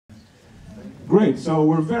Great, so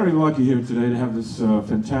we're very lucky here today to have this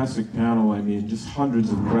fantastic panel. I mean, just hundreds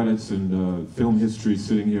of credits and film history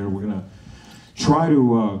sitting here. We're going to try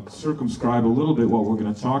to circumscribe a little bit what we're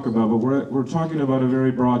going to talk about, but we're talking about a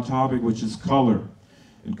very broad topic, which is color,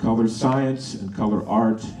 and color science, and color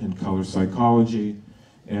art, and color psychology.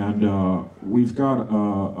 And we've got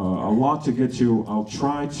a lot to get to. I'll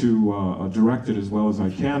try to direct it as well as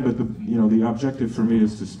I can, but the objective for me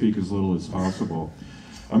is to speak as little as possible.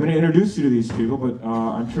 I'm going to introduce you to these people, but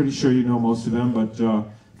I'm pretty sure you know most of them. But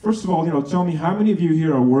first of all, tell me, how many of you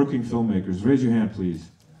here are working filmmakers? Raise your hand, please.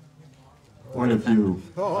 Quite a few.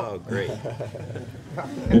 Oh, great.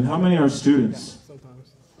 And how many are students?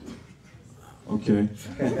 Okay.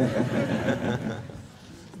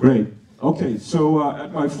 Great. Okay, so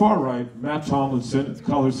at my far right, Matt Tomlinson,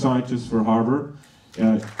 color scientist for Harvard.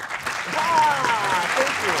 Thank you.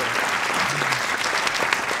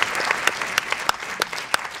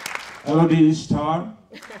 Elodie Ichter.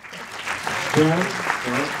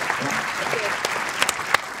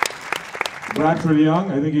 Bradford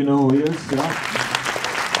Young, I think you know who he is. Yeah.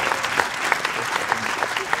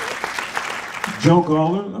 Joe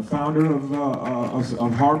Gawler, a founder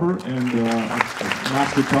of Harvard and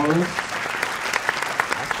master colorist.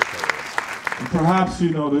 And perhaps you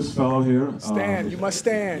know this fellow here. Stand. You must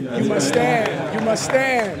stand. You must stand. You must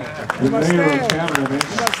stand. You must stand. You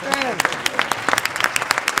must stand.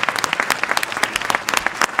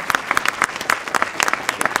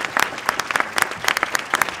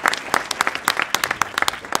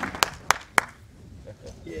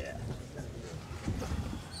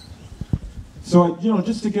 So,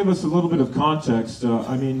 just to give us a little bit of context,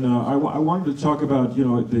 I wanted to talk about,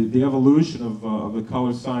 the evolution of the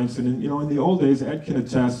color science. And, in the old days, Ed can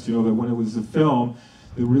attest, that when it was a film,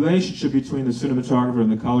 the relationship between the cinematographer and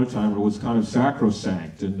the color timer was kind of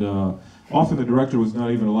sacrosanct. And often the director was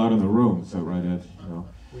not even allowed in the room. Is that right, Ed?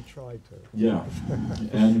 We tried to. Yeah.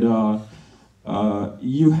 And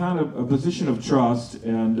you had a position of trust,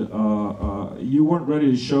 and you weren't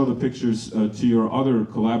ready to show the pictures to your other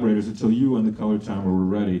collaborators until you and the color timer were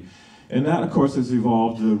ready. And that, of course, has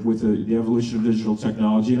evolved with the evolution of digital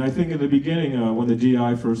technology. And I think in the beginning, when the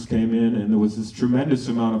DI first came in, and there was this tremendous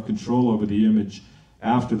amount of control over the image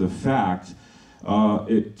after the fact,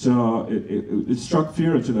 it struck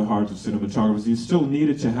fear into the hearts of cinematographers. You still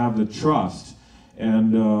needed to have the trust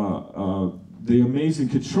and the amazing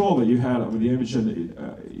control that you had over the image, and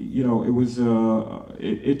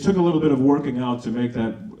it took a little bit of working out to make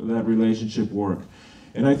that relationship work.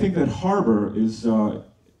 And I think that Harbor is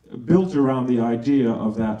built around the idea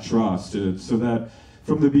of that trust, so that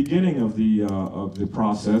from the beginning of the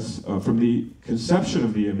process, from the conception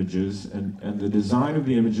of the images and the design of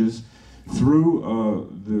the images, through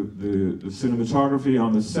the cinematography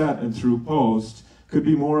on the set and through post, could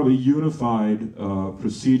be more of a unified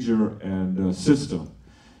procedure and system.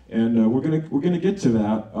 And we're gonna get to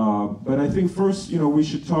that, but I think first, we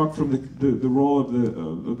should talk from the role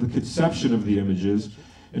of the conception of the images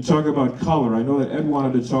and talk about color. I know that Ed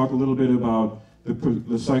wanted to talk a little bit about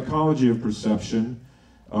the psychology of perception,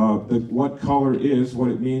 what color is, what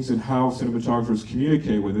it means, and how cinematographers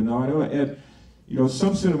communicate with it. Now I know, Ed,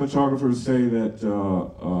 some cinematographers say that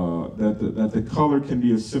that the color can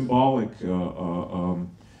be a symbolic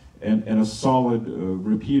and a solid,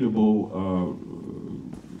 repeatable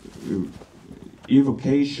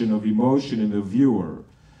evocation of emotion in the viewer.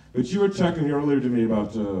 But you were talking earlier to me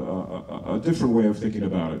about a different way of thinking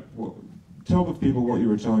about it. Well, tell the people what you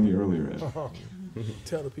were telling me earlier, Ed.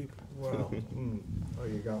 Tell the people. Well, oh,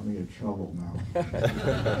 you got me in trouble now.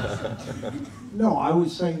 No, I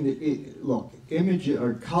was saying that, look, image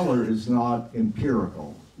or color is not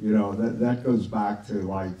empirical. That goes back to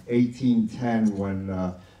like 1810 when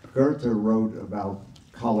Goethe wrote about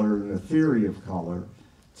color and the theory of color,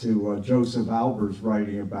 to Joseph Albers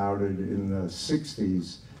writing about it in the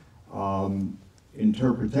 60s,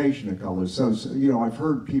 interpretation of color. So, I've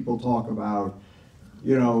heard people talk about,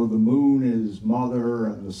 the moon is mother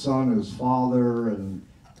and the sun is father, and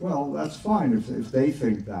well, that's fine if they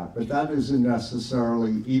think that, but that isn't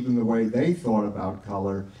necessarily even the way they thought about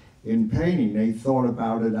color in painting. They thought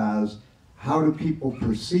about it as, how do people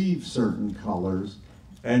perceive certain colors,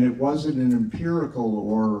 and it wasn't an empirical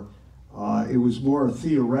or it was more a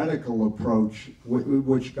theoretical approach,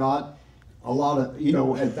 which got a lot of,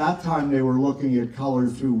 at that time they were looking at color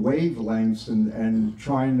through wavelengths and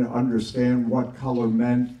trying to understand what color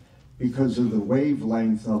meant because of the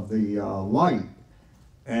wavelength of the light.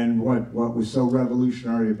 And what was so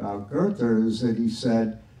revolutionary about Goethe is that he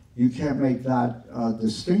said, you can't make that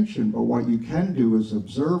distinction, but what you can do is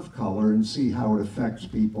observe color and see how it affects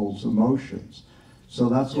people's emotions. So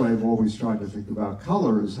that's what I've always tried to think about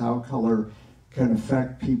color, is how color can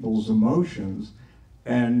affect people's emotions.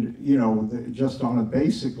 And, you know, just on a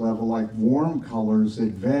basic level, like warm colors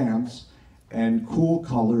advance and cool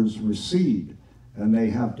colors recede, and they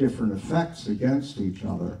have different effects against each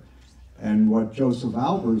other. And what Joseph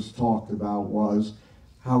Albers talked about was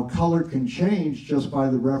how color can change just by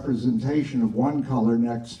the representation of one color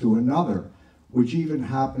next to another, which even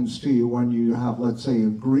happens to you when you have, let's say, a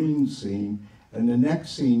green scene, and the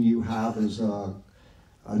next scene you have is a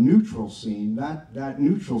neutral scene. That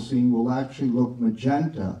neutral scene will actually look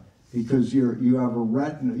magenta because you have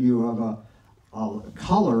a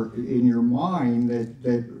color in your mind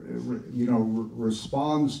that you know,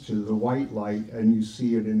 responds to the white light, and you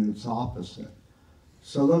see it in its opposite.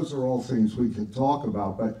 So those are all things we could talk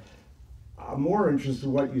about, but I'm more interested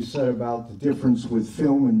in what you said about the difference with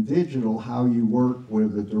film and digital, how you work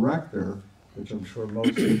with a director, which I'm sure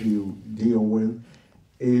most of you deal with,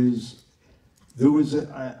 is there was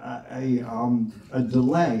a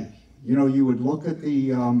delay. You know, you would look at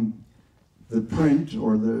the print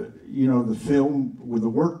or the film with the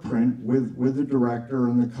work print with the director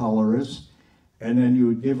and the colorist, and then you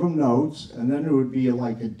would give them notes, and then it would be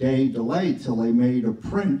like a day delay till they made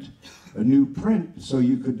a new print, so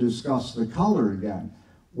you could discuss the color again.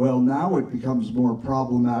 Well, now it becomes more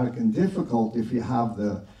problematic and difficult if you have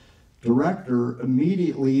the director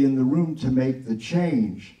immediately in the room to make the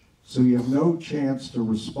change, so you have no chance to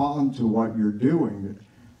respond to what you're doing.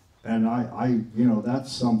 And you know,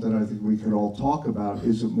 that's something I think we could all talk about.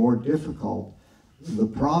 Is it more difficult, the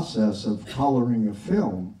process of coloring a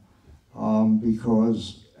film,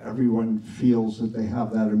 because everyone feels that they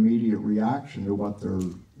have that immediate reaction to what they're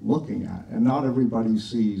looking at, and not everybody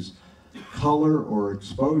sees color or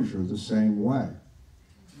exposure the same way.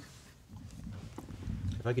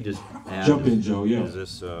 If I could just add, jump in, Joe. Yeah. Is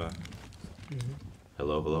this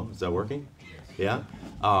hello? Is that working? Yeah.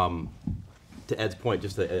 To Ed's point,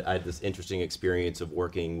 just that I had this interesting experience of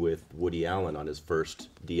working with Woody Allen on his first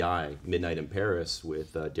DI, Midnight in Paris,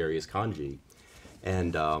 with Darius Kanji.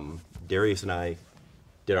 And Darius and I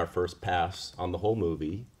did our first pass on the whole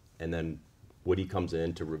movie, and then Woody comes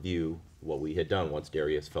in to review what we had done once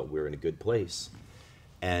Darius felt we were in a good place.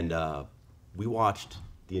 And we watched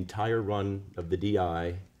the entire run of the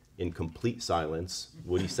DI in complete silence.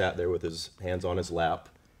 Woody sat there with his hands on his lap,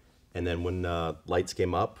 and then when lights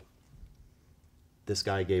came up, this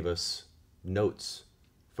guy gave us notes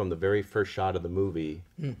from the very first shot of the movie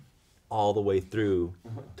all the way through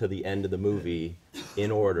to the end of the movie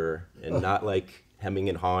in order, and not like hemming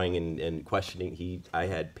and hawing and questioning. I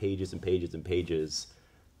had pages and pages and pages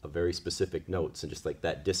of very specific notes, and just like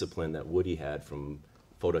that discipline that Woody had from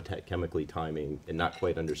photochemically timing and not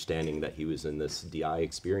quite understanding that he was in this DI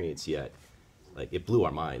experience yet. Like, it blew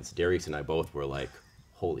our minds. Darius and I both were like,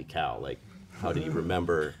 holy cow, like, how did he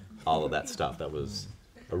remember all of that stuff? That was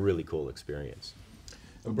a really cool experience.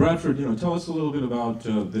 Bradford, you know, tell us a little bit about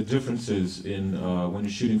the differences in when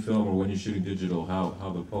you're shooting film or when you're shooting digital,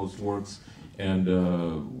 how the post works, and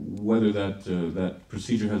whether that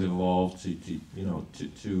procedure has evolved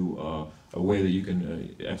to a way that you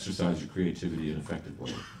can exercise your creativity in an effective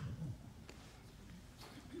way.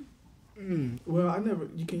 Well,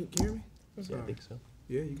 you can hear me? Yeah, I think so.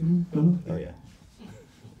 Yeah, you can. Oh yeah.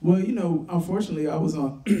 Well, you know, unfortunately, I was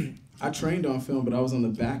on. I trained on film, but I was on the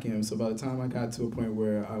back end. So by the time I got to a point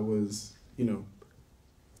where I was, you know,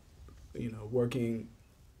 working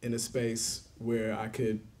in a space where I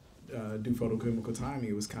could do photochemical timing,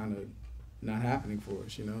 it was kind of not happening for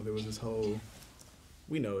us. You know, there was this whole,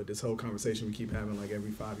 this whole conversation we keep having like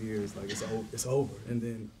every 5 years, like it's over, and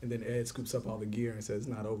then Ed scoops up all the gear and says it's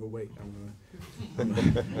not over. Wait,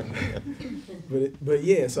 but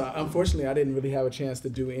yeah. So unfortunately, I didn't really have a chance to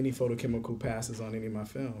do any photochemical passes on any of my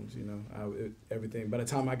films. You know, everything. By the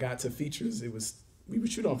time I got to features, we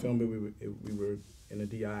would shoot on film, but we were in a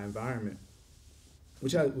DI environment,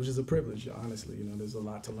 which is a privilege. Honestly, you know, there's a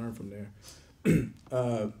lot to learn from there.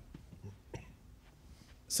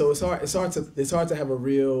 So it's hard to have a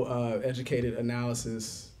real educated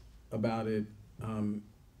analysis about it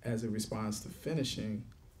as it responds to finishing.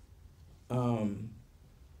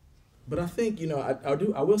 But I think, you know,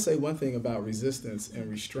 I will say one thing about resistance and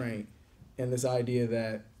restraint, and this idea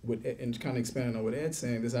that, and kind of expanding on what Ed's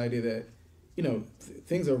saying, this idea that, you know,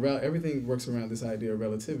 everything works around this idea of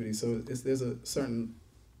relativity. So there's a certain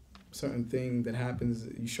thing that happens.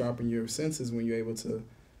 You sharpen your senses when you're able to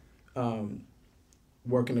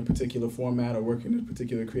work in a particular format or work in a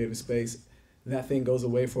particular creative space. That thing goes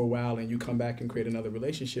away for a while, and you come back and create another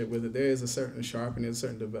relationship with it. There is a certain sharpening, there's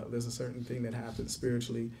a certain thing that happens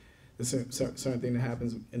spiritually. certain thing that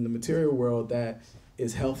happens in the material world that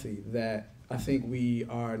is healthy, that I think we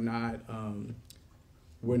are not,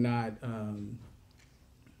 we're not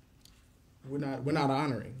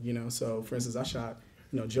honoring, you know. So for instance, I shot,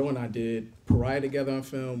 you know, Joe and I did Pariah together on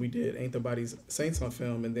film. We did Ain't the Body's Saints on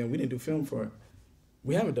film, and then we didn't do film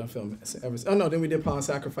we haven't done film ever. Oh no, then we did Pawn and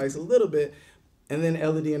Sacrifice a little bit, and then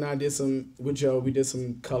Elodie and I did with Joe, we did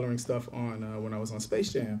some coloring stuff on when I was on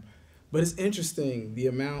Space Jam. But it's interesting the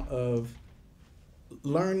amount of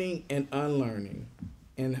learning and unlearning,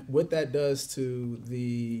 and what that does to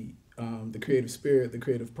the creative spirit, the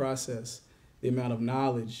creative process, the amount of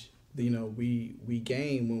knowledge that, you know, we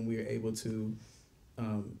gain when we are able to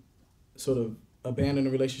sort of abandon a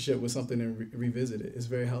relationship with something and revisit it. It's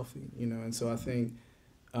very healthy, you know. And so I think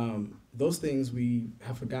those things we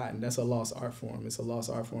have forgotten. That's a lost art form. It's a lost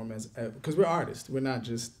art form because we're artists. We're not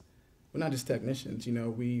just technicians. You know,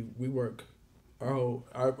 we work.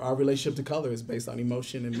 Our relationship to color is based on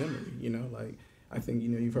emotion and memory. You know, like I think, you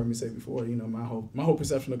know, you've heard me say before. You know, my whole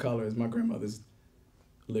perception of color is my grandmother's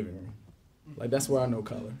living room. Like that's where I know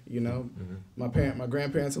color. You know, my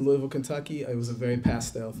grandparents in Louisville, Kentucky. It was a very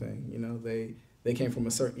pastel thing. You know, they came from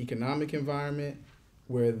a certain economic environment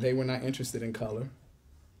where they were not interested in color,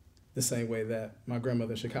 the same way that my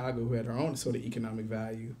grandmother in Chicago, who had her own sort of economic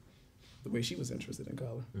value, the way she was interested in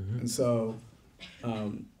color. And so,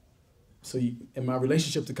 and my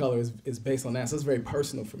relationship to color is based on that. So it's very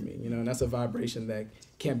personal for me, you know, and that's a vibration that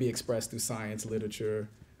can't be expressed through science, literature,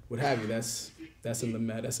 what have you. That's in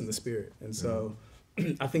the spirit. And so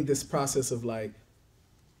I think this process of like,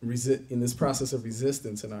 in this process of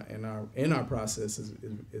resistance in our process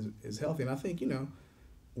is healthy. And I think, you know,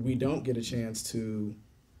 we don't get a chance to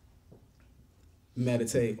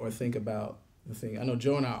meditate or think about the thing. I know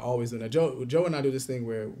Joe and I always do that. Joe and I do this thing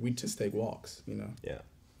where we just take walks, you know. Yeah.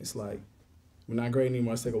 It's like, we're not great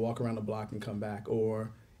anymore, let's take a walk around the block and come back.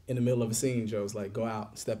 Or in the middle of a scene, Joe's like, go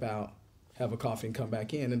out, step out, have a coffee and come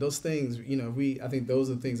back in. And those things, you know, I think those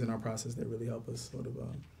are the things in our process that really help us sort of,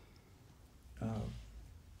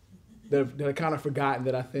 that are kind of forgotten,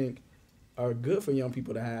 that I think are good for young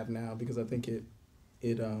people to have now, because I think it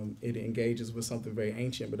engages with something very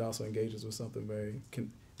ancient, but also engages with something very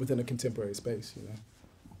within a contemporary space, you know.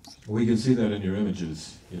 We can see that in your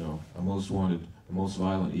images, you know. A Most Wanted, A Most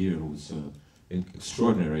Violent Year was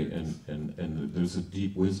extraordinary, and there's a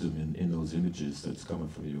deep wisdom in those images that's coming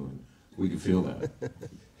from you, and we can feel that.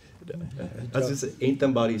 I was just saying, Ain't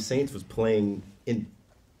Them Body Saints was playing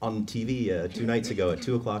on TV 2 nights ago at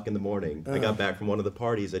 2 o'clock in the morning. I got back from one of the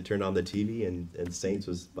parties, I turned on the TV, and Saints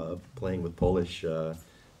was playing with Polish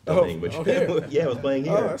dubbing, which yeah, it was playing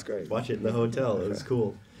here. Oh, that's great. Watch it in the hotel. It was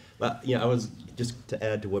cool. But yeah, I was just to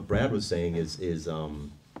add to what Brad was saying is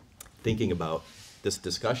thinking about this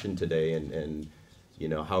discussion today and you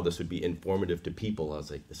know how this would be informative to people. I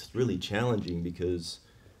was like, this is really challenging because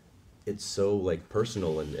it's so like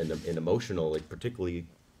personal and emotional. Like particularly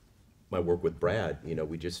my work with Brad, you know,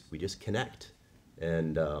 we just connect,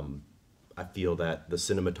 and I feel that the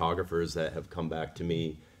cinematographers that have come back to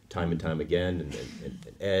me time and time again, and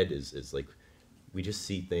Ed is like, we just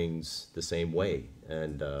see things the same way,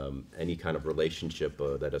 and any kind of relationship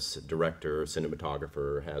that a director or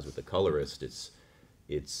cinematographer has with a colorist, it's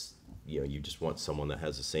you know, you just want someone that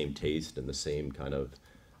has the same taste and the same kind of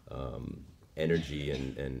energy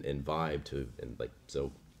and vibe to, and like,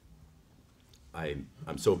 so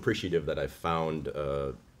I'm so appreciative that I've found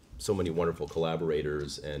so many wonderful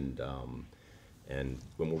collaborators, and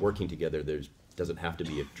when we're working together, doesn't have to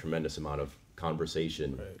be a tremendous amount of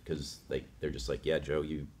conversation, because they're just like, yeah, Joe,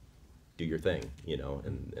 you do your thing, you know,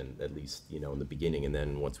 and at least, you know, in the beginning, and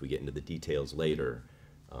then once we get into the details later,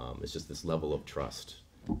 it's just this level of trust.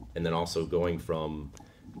 And then also going from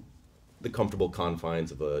the comfortable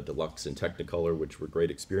confines of a deluxe and Technicolor, which were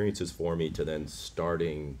great experiences for me, to then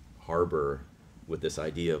starting Harbor with this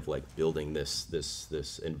idea of like building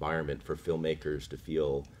this environment for filmmakers to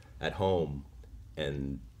feel at home,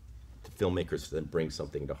 and the filmmakers then bring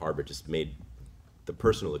something to Harbor, just made the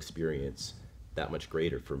personal experience that much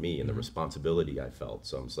greater for me, and the responsibility I felt.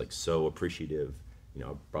 So I was like so appreciative. You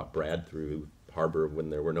know, I brought Brad through Harbor when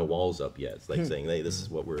there were no walls up yet. It's like saying, hey, this is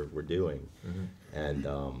what we're doing.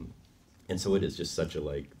 And so it is just such a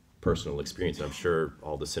like personal experience. And I'm sure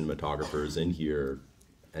all the cinematographers in here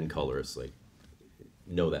and colorists like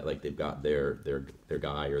know that, like they've got their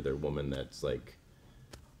guy or their woman that's like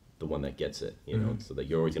the one that gets it, you know, so that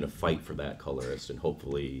you're always going to fight for that colorist, and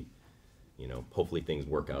hopefully, you know, hopefully things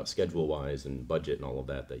work out schedule-wise and budget and all of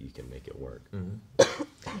that you can make it work.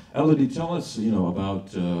 Elodie, tell us, you know,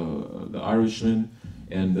 about The Irishman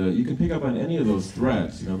And you can pick up on any of those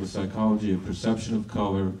threads, you know, the psychology of perception of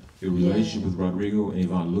color, your relationship with Rodrigo and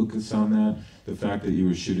Yvonne Lucas on that, the fact that you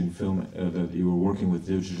were shooting film, that you were working with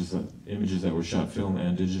images that were shot film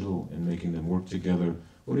and digital and making them work together.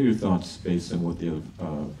 What are your thoughts based on what the other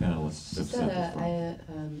panelists have said?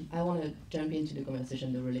 I want to jump into the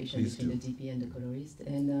conversation, the relation between the DP and the colorist.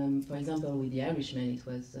 And for example, with The Irishman, it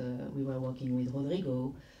was we were working with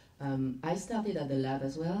Rodrigo. I started at the lab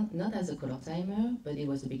as well, not as a color timer, but it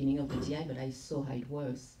was the beginning of the DI, but I saw how it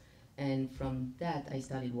works. And from that, I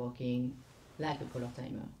started working like a color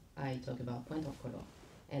timer. I talk about point of color.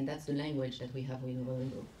 And that's the language that we have with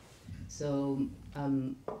Rodrigo. So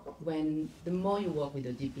when the more you work with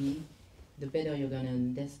the DP, the better you're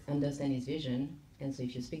going to understand his vision. And so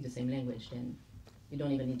if you speak the same language, then you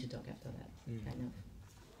don't even need to talk after that, kind of.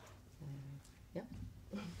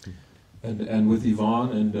 Yeah. And with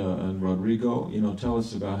Yvonne and Rodrigo, you know, tell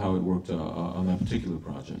us about how it worked on that particular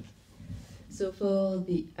project. So for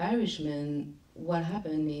The Irishman, what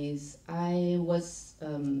happened is I was,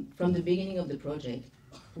 from the beginning of the project,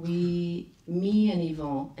 me and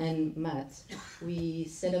Yvonne and Matt, we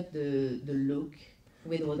set up the look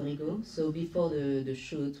with Rodrigo. So before the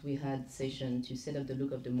shoot, we had session to set up the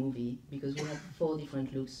look of the movie because we had 4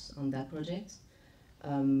 different looks on that project.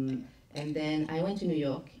 And then I went to New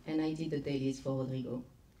York and I did the dailies for Rodrigo.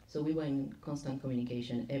 So we were in constant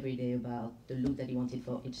communication every day about the look that he wanted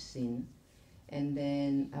for each scene. And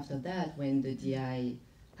then after that, when the DI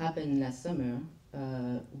happened last summer,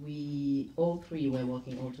 we all 3 were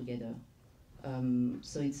working all together.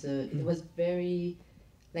 So it was very,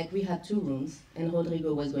 like we had 2 rooms and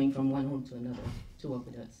Rodrigo was going from one room to another to work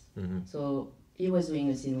with us. Mm-hmm. So he was doing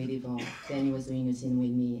a scene with Yvonne, then he was doing a scene with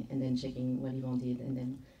me, and then checking what Yvonne did, and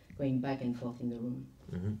then going back and forth in the room.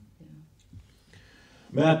 Mm-hmm. Yeah.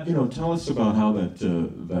 Matt, you know, tell us about how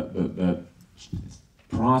that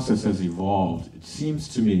process has evolved. It seems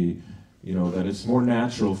to me, you know, that it's more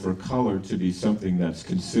natural for color to be something that's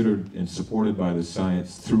considered and supported by the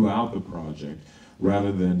science throughout the project,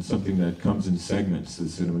 rather than something that comes in segments. The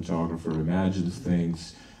cinematographer imagines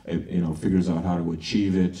things, you know, figures out how to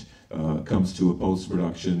achieve it, comes to a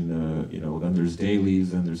post-production, you know, then there's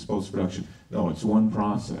dailies, then there's post-production. No, it's one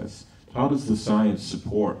process. How does the science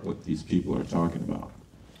support what these people are talking about?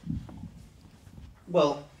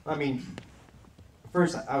 Well, I mean,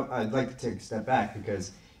 first I'd like to take a step back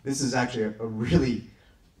because this is actually a really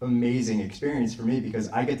amazing experience for me because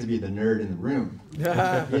I get to be the nerd in the room. You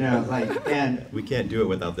know, like, and We can't do it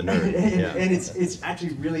without the nerd. Yeah. and it's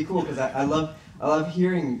actually really cool because I love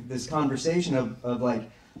hearing this conversation of like,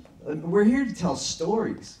 we're here to tell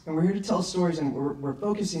stories, and we're here to tell stories, and we're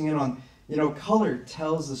focusing in on, you know, color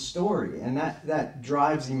tells a story, and that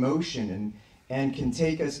drives emotion and can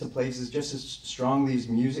take us to places just as strongly as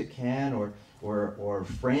music can, or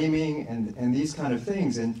framing and these kind of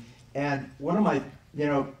things. And one of my, you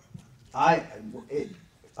know,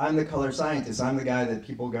 I'm the color scientist. I'm the guy that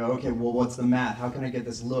people go, okay, well, what's the math? How can I get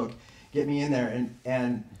this look? Get me in there.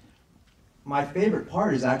 And my favorite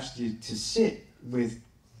part is actually to sit with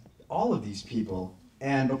all of these people,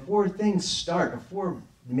 and before things start, before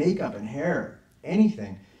makeup and hair,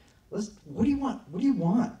 anything, what do you want? What do you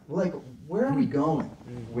want? Like, where are we going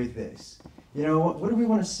with this? You know, what do we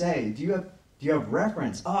want to say? Do you have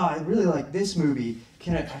reference? I really like this movie.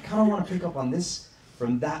 I kind of want to pick up on this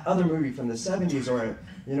from that other movie from the 70s, or,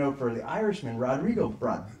 you know, for The Irishman, Rodrigo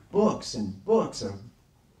brought books and books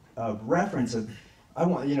of reference. I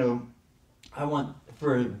want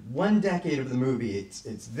for one decade of the movie, it's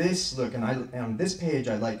this look, and on this page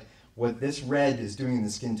I like what this red is doing in the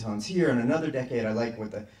skin tones here, and another decade I like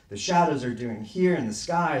what the shadows are doing here in the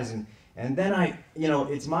skies, and then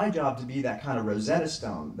it's my job to be that kind of Rosetta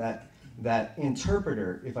Stone, that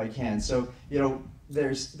interpreter, if I can. So, you know,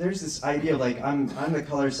 there's this idea of like I'm the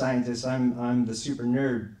color scientist, I'm the super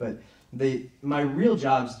nerd, but my real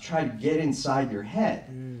job is to try to get inside your head.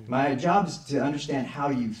 My job is to understand how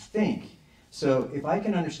you think. So if I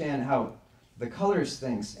can understand how the colorist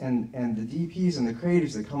thinks and the DPs and the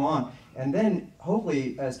creatives that come on, and then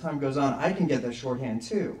hopefully as time goes on, I can get that shorthand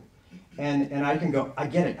too. And I can go, I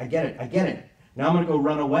get it. Now I'm gonna go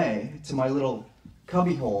run away to my little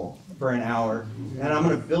cubby hole for an hour, and I'm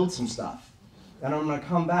gonna build some stuff. And I'm gonna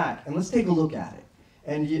come back, and let's take a look at it.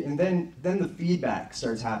 And then the feedback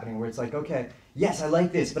starts happening where it's like, okay, yes, I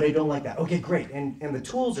like this, but I don't like that. Okay, great. And the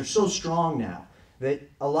tools are so strong now that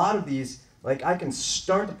a lot of these, like I can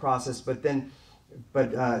start the process, but then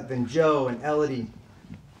Joe and Elodie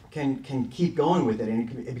can keep going with it,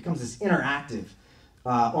 and it becomes this interactive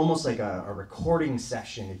almost like a recording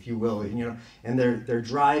session, if you will, you know, and they're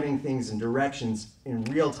driving things in directions in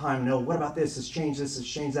real time. No, what about this? Let's change this. Let's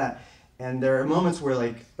change that. And there are moments where,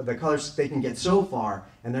 like, the colors, they can get so far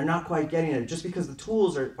and they're not quite getting it just because the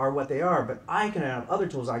tools are what they are. But I can have other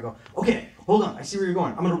tools. I go, okay, hold on. I see where you're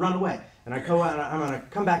going. I'm going to run away. And I go out and I'm going to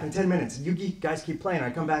come back in 10 minutes. You guys keep playing.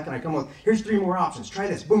 I come back and I come with, here's 3 more options. Try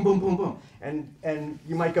this. Boom, boom, boom, boom. And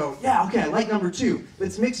you might go, yeah, okay, I like number 2.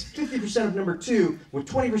 Let's mix 50% of number 2 with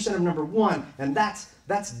 20% of number 1. And that's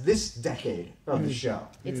this decade of the show.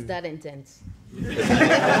 It's that intense. So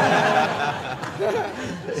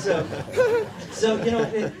you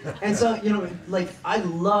know, and so you know, like, I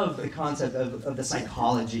love the concept of the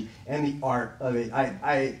psychology and the art of it.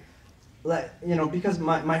 I you know, because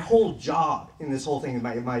my whole job in this whole thing,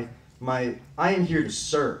 I am here to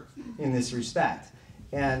serve in this respect,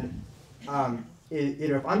 and you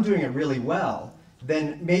know, if I'm doing it really well,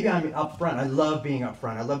 then maybe I'm up front. I love being up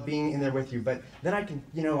front. I love being in there with you. But then I can,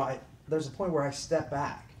 you know, there's a point where I step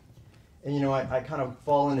back. And, you know, I kind of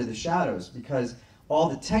fall into the shadows, because all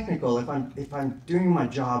the technical, if I'm doing my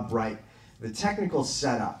job right, the technical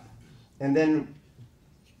setup, and then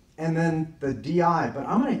the DI, but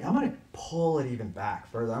I'm gonna pull it even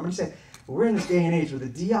back further. I'm gonna say, we're in this day and age where the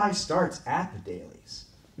DI starts at the dailies.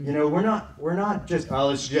 You know, we're not just, oh,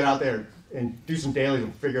 let's get out there and do some dailies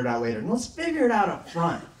and figure it out later. And let's figure it out up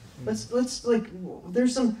front. Let's like,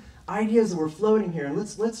 there's some ideas that we're floating here, and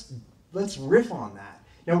let's riff on that.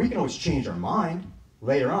 Now, we can always change our mind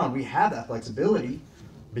later on. We have that flexibility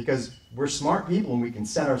because we're smart people and we can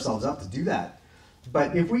set ourselves up to do that.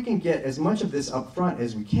 But if we can get as much of this up front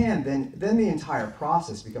as we can, then the entire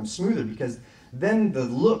process becomes smoother, because then the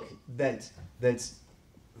look that's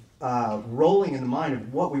rolling in the mind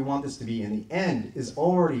of what we want this to be in the end is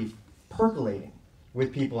already percolating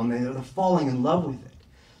with people, and they're falling in love with it.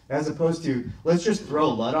 As opposed to, let's just throw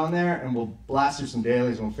LUT on there and we'll blast through some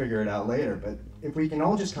dailies and we'll figure it out later. But if we can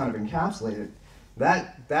all just kind of encapsulate it,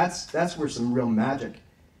 that's where some real magic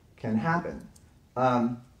can happen.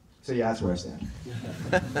 So yeah, that's where I stand.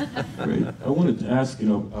 Great. I wanted to ask, you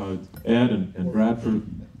know, Ed and Bradford.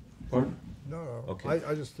 Pardon? No, Okay.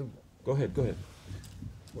 I just, Go ahead.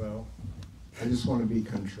 well, I just want to be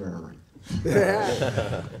contrary.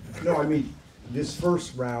 No, I mean, this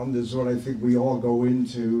first round is what I think we all go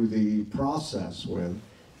into the process with,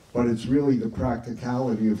 but it's really the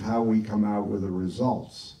practicality of how we come out with the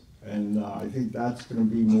results. And I think that's going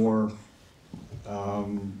to be more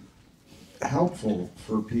helpful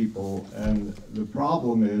for people. And the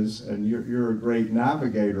problem is, and you're a great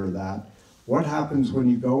navigator of that, what happens when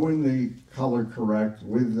you go in the color correct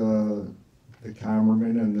with the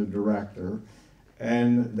cameraman and the director,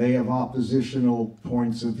 and they have oppositional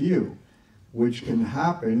points of view, which can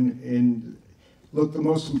happen in, look, the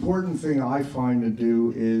most important thing I find to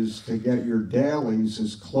do is to get your dailies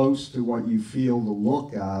as close to what you feel the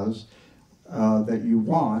look as that you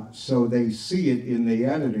want, so they see it in the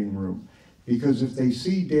editing room. Because if they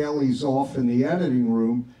see dailies off in the editing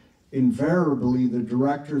room, invariably the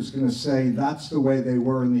director is going to say, that's the way they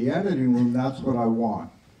were in the editing room, that's what I want.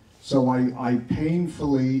 So I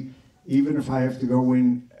painfully, even if I have to go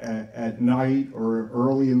in at night or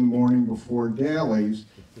early in the morning before dailies,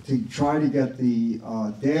 to try to get the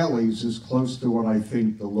dailies as close to what I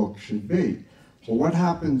think the look should be. Well, what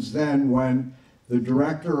happens then when the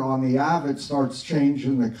director on the Avid starts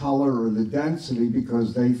changing the color or the density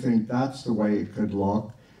because they think that's the way it could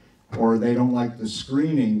look, or they don't like the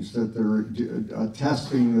screenings that they're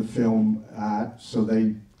testing the film at, so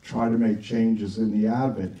they try to make changes in the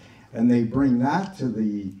Avid, and they bring that to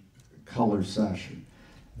the color session.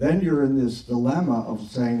 Then you're in this dilemma of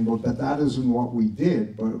saying, well, but that isn't what we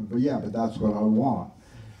did, but yeah, but that's what I want.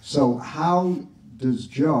 So how does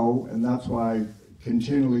Joe, and that's why I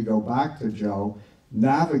continually go back to Joe,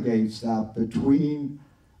 navigates that between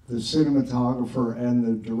the cinematographer and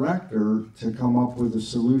the director to come up with a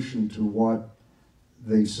solution to what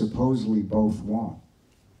they supposedly both want?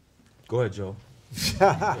 Go ahead, Joe.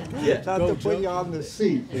 Yeah. Not to put you on the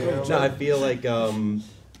seat. You know? No, I feel like,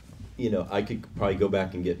 you know, I could probably go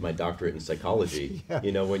back and get my doctorate in psychology. Yeah.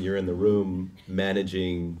 You know, when you're in the room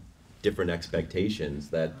managing different expectations,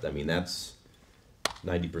 that's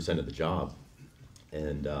 90% of the job.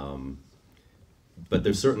 And, but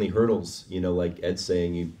there's certainly hurdles, you know, like Ed's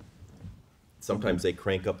saying, sometimes they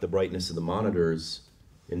crank up the brightness of the monitors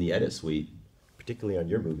in the edit suite, particularly on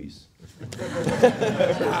your movies. We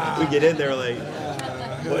get in there like,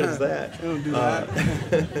 what is that? Don't do that.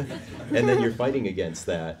 And then you're fighting against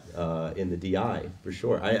that in the DI, for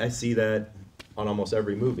sure. I see that on almost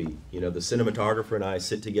every movie. You know, the cinematographer and I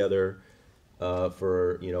sit together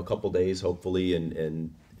for a couple days, hopefully,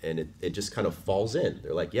 and it just kind of falls in.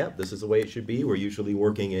 They're like, yeah, this is the way it should be. We're usually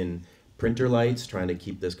working in printer lights, trying to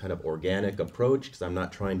keep this kind of organic approach, because I'm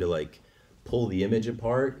not trying to like pull the image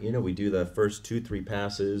apart. We do the first 2-3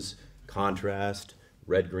 passes, contrast,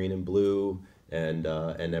 red, green, and blue, and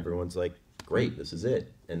everyone's like, great, this is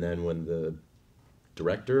it. And then when the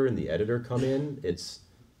director and the editor come in, it's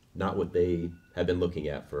not what they have been looking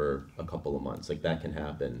at for a couple of months. Like, that can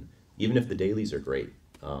happen, even if the dailies are great.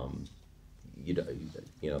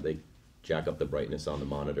 They jack up the brightness on the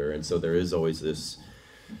monitor, and so there is always this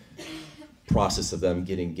process of them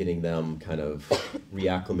getting them kind of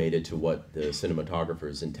reacclimated to what the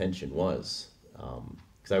cinematographer's intention was.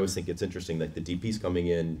 Because I always think it's interesting, like the DP's coming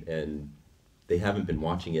in and they haven't been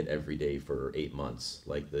watching it every day for 8 months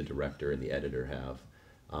like the director and the editor have.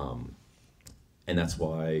 And that's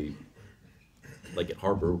why, like at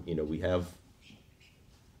Harbor, we have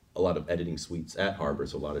a lot of editing suites at Harbor,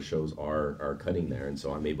 so a lot of shows are cutting there, and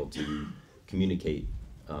so I'm able to communicate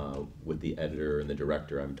with the editor and the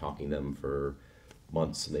director. I'm talking to them for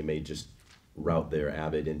months, and they may just route their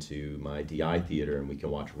Avid into my DI theater, and we can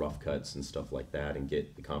watch rough cuts and stuff like that and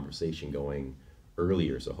get the conversation going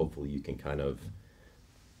earlier, so hopefully you can kind of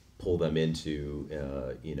pull them into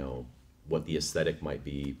what the aesthetic might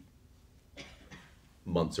be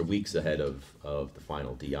months or weeks ahead of the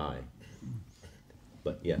final DI.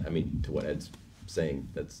 But yeah, I mean, to what Ed's saying,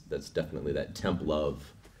 that's definitely, that temp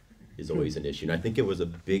love is always an issue. And I think it was a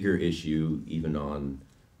bigger issue even on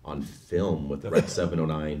film with Rec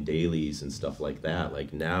 709 dailies and stuff like that.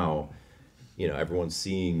 Like now, everyone's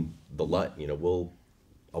seeing the LUT.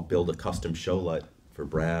 I'll build a custom show LUT for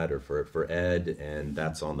Brad or for Ed, and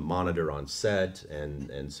that's on the monitor on set,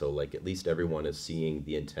 and so like at least everyone is seeing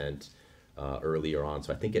the intent earlier on.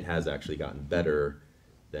 So I think it has actually gotten better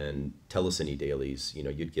than telecine dailies.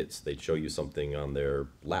 They'd show you something on their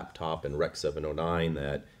laptop in Rec 709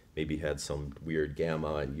 that maybe had some weird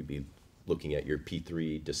gamma, and you'd be looking at your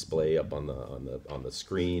P3 display up on the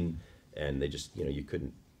screen, and they just you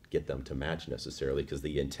couldn't get them to match necessarily, because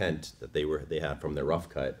the intent that they had from their rough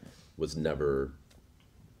cut was never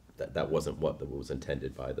that wasn't what was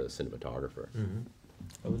intended by the cinematographer. Mm-hmm.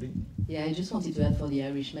 Elodie? Yeah, I just wanted to add for The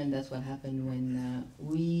Irishman, that's what happened when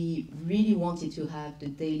we really wanted to have the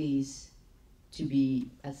dailies to be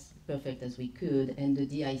as perfect as we could, and the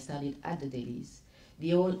DI started at the dailies.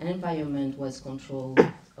 The whole environment was controlled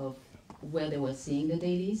of where they were seeing the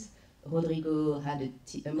dailies. Rodrigo had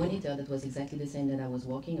a monitor that was exactly the same that I was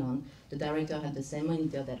working on. The director had the same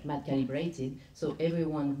monitor that Matt calibrated, so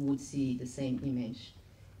everyone would see the same image.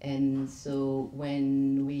 And so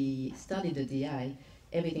when we started the DI,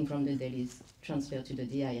 everything from the dailies transferred to the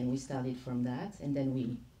DI, and we started from that, and then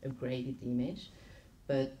we upgraded the image.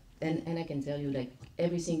 But and I can tell you, like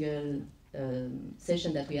every single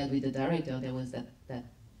session that we had with the director, there was that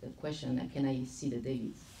question, like, can I see the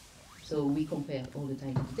dailies? So we compare all the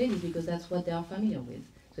time to the dailies because that's what they are familiar with.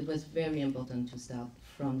 So it was very important to start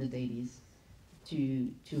from the dailies to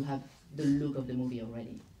have the look of the movie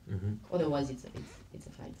already. Mm-hmm. Otherwise, it's a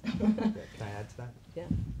fight. Can I add to that? Yeah.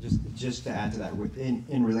 Just to add to that,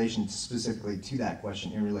 in relation specifically to that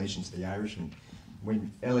question, in relation to The Irishman,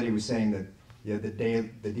 when Elodie was saying that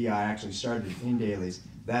the DI actually started in dailies,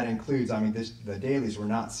 that includes, the dailies were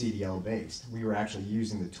not CDL based. We were actually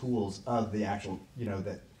using the tools of the actual,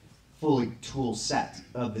 the fully tool set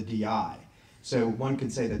of the DI. So one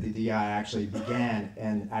could say that the DI actually began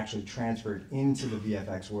and actually transferred into the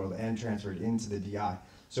VFX world and transferred into the DI.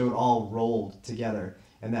 So it all rolled together.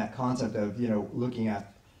 And that concept of, looking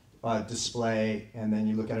at a display and then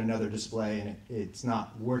you look at another display and it's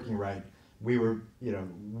not working right. We're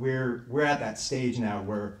at that stage now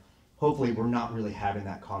where hopefully we're not really having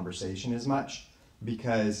that conversation as much,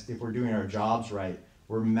 because if we're doing our jobs right,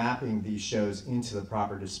 we're mapping these shows into the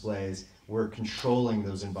proper displays, we're controlling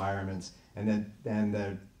those environments, and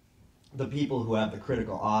then the people who have the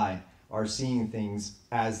critical eye are seeing things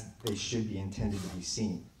as they should be intended to be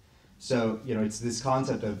seen. So, it's this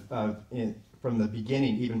concept of from the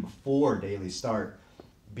beginning, even before dailies start,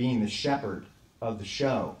 being the shepherd of the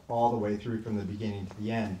show all the way through from the beginning to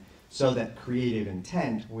the end, so that creative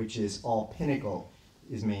intent, which is all pinnacle,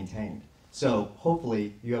 is maintained. So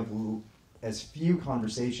hopefully you have as few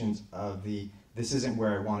conversations of this isn't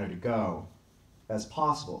where I wanted to go as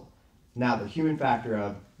possible. Now the human factor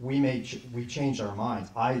of we changed our minds,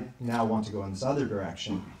 I now want to go in this other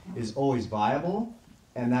direction, is always viable,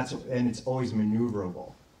 and it's always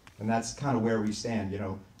maneuverable. And that's kind of where we stand.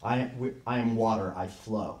 I am water, I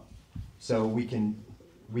flow. So we can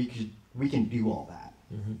do all that.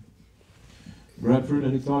 Mm-hmm. Bradford,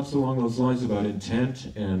 any thoughts along those lines about intent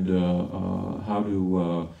and how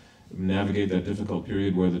to navigate that difficult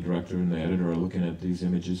period where the director and the editor are looking at these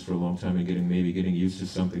images for a long time and maybe getting used to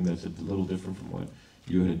something that's a little different from what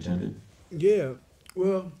you had intended? Yeah,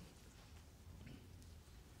 well,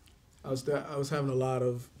 I was having a lot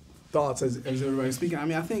of thoughts as everybody's speaking.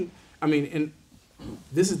 And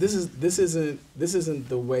this isn't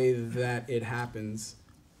the way that it happens.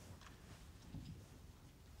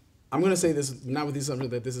 I'm going to say this not with the assumption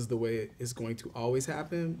that this is the way it's going to always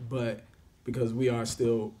happen, but because we are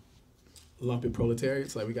still lumpy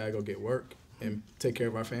proletariats, like we got to go get work and take care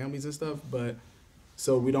of our families and stuff. But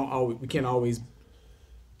so we can't always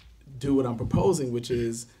do what I'm proposing, which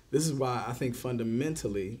is, this is why I think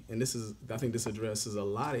fundamentally, and I think this addresses a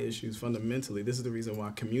lot of issues fundamentally, this is the reason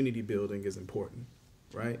why community building is important,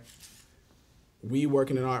 right? We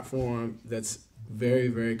work in an art form that's very,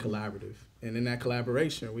 very collaborative. And in that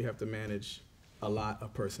collaboration, we have to manage a lot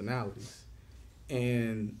of personalities.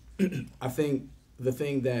 And I think the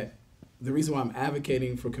reason why I'm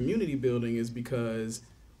advocating for community building is because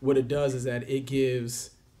what it does is that it gives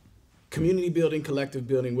community building, collective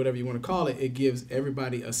building, whatever you want to call it, it gives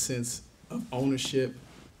everybody a sense of ownership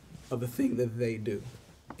of the thing that they do.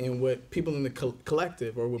 And what people in the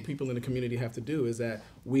collective or what people in the community have to do is that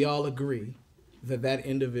we all agree that that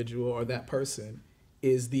individual or that person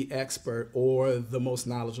is the expert or the most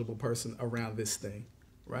knowledgeable person around this thing,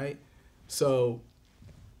 right? So,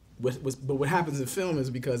 but what happens in film is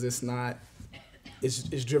because it's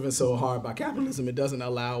driven so hard by capitalism, it doesn't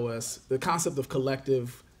allow us, the concept of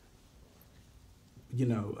collective,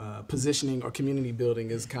 positioning or community building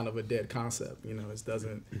is kind of a dead concept.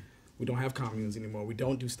 We don't have communes anymore. We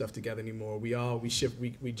don't do stuff together anymore. We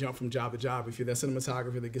jump from job to job. If you're that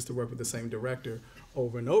cinematographer that gets to work with the same director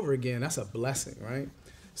over and over again, that's a blessing, right?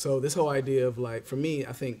 So this whole idea of for me,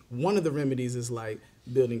 I think one of the remedies is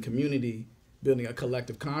building community, building a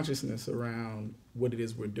collective consciousness around what it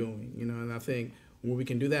is we're doing, and I think when we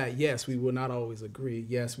can do that, yes, we will not always agree.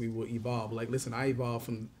 Yes, we will evolve. Listen, I evolve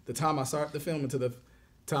from the time I start the film until the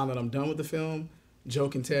time that I'm done with the film. Joe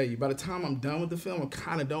can tell you, by the time I'm done with the film, I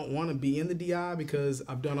kind of don't want to be in the DI because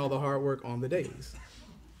I've done all the hard work on the days,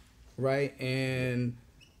 right? And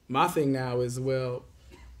my thing now is, don't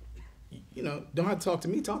have to talk to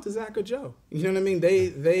me, talk to Zach or Joe. You know what I mean?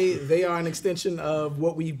 They are an extension of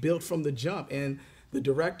what we built from the jump, and the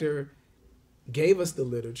director gave us the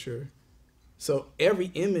literature. So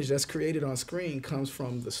every image that's created on screen comes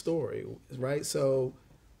from the story, right? So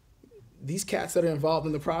these cats that are involved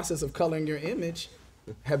in the process of coloring your image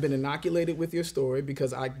have been inoculated with your story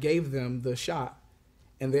because I gave them the shot,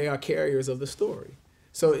 and they are carriers of the story.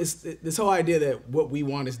 So it's this whole idea that what we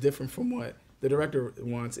want is different from what the director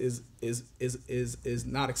wants is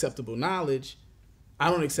not acceptable knowledge.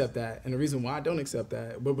 I don't accept that, and the reason why I don't accept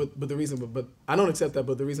that, but I don't accept that.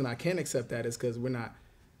 But the reason I can accept that is because we're not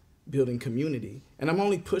building community, and I'm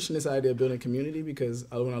only pushing this idea of building community because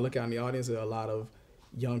when I look out in the audience, there are a lot of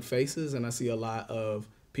young faces, and I see a lot of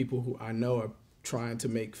people who I know are trying to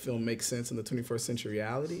make film make sense in the 21st century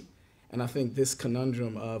reality. And I think this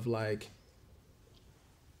conundrum of Joe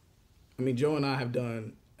and I have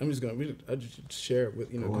done, I'll just share it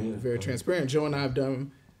with, very transparent. Joe and I have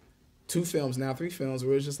done 2 films, now 3 films,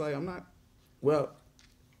 where it's just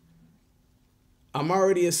I'm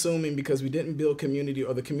already assuming because we didn't build community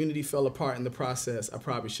or the community fell apart in the process, I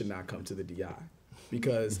probably should not come to the DI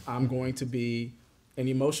because I'm going to be an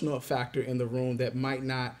emotional factor in the room that might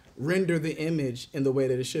not render the image in the way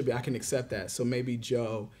that it should be. I can accept that. So maybe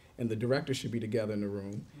Joe and the director should be together in the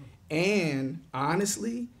room. And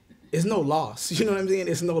honestly, it's no loss. You know what I'm saying?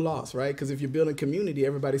 It's no loss, right? Because if you're building community,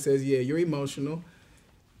 everybody says, yeah, you're emotional.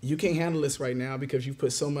 You can't handle this right now because you've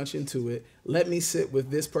put so much into it. Let me sit with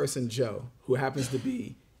this person, Joe, who happens to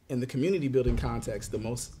be, in the community building context, the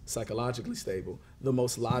most psychologically stable, the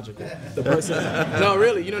most logical, the person, no,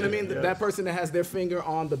 really, you know what I mean? Yes. That person that has their finger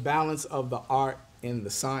on the balance of the art and the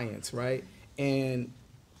science, right? And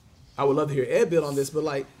I would love to hear Ed build on this,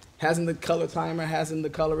 but hasn't the color timer, hasn't the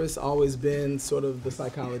colorist always been sort of the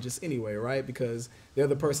psychologist anyway, right? Because they're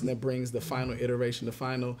the person that brings the final iteration, the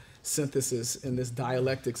final synthesis in this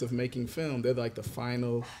dialectics of making film. They're the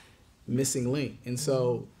final missing link. And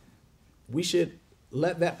so we should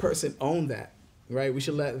let that person own that, right? We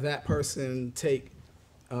should let that person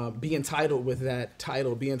be entitled with that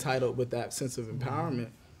title, be entitled with that sense of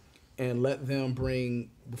empowerment, and let them bring,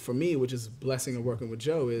 for me, which is blessing of working with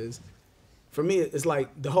Joe is, for me, it's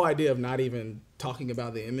the whole idea of not even talking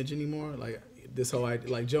about the image anymore. This whole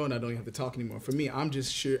idea, Joe and I don't even have to talk anymore. For me, I'm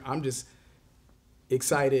just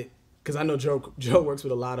excited because I know Joe works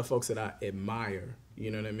with a lot of folks that I admire,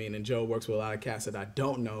 You know what I mean? And Joe works with a lot of cats that I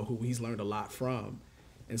don't know who he's learned a lot from.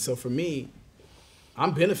 And so for me,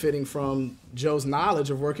 I'm benefiting from Joe's knowledge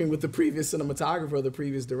of working with the previous cinematographer, the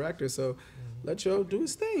previous director. So let Joe do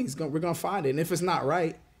his thing. We're going to find it. And if it's not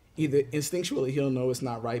right, either instinctually he'll know it's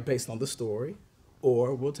not right based on the story,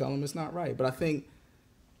 or we'll tell him it's not right. But I think,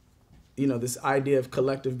 you know, this idea of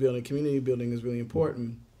collective building, community building is really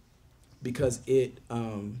important because it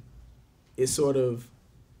sort of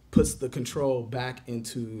puts the control back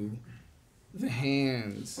into the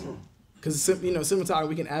hands. Because, you know, cinematography,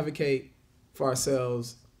 we can advocate for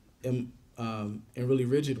ourselves in really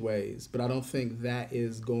rigid ways, but I don't think that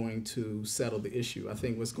is going to settle the issue. I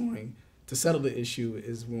think what's going to settle the issue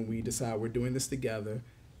is when we decide we're doing this together,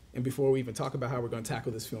 and before we even talk about how we're going to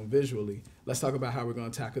tackle this film visually, let's talk about how we're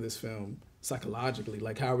going to tackle this film psychologically,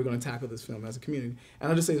 like how are we going to tackle this film as a community. And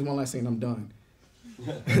I'll just say this one last thing and I'm done.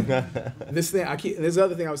 This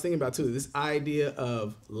other thing I was thinking about too, this idea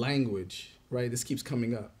of language, right? This keeps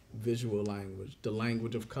coming up, visual language, the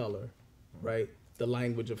language of color, right? The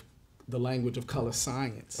language of color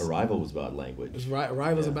science. Arrival was about language.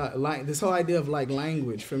 Arrival's about this whole idea of like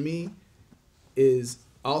language for me is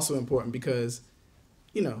also important because,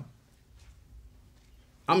 you know,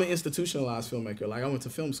 I'm an institutionalized filmmaker. Like I went to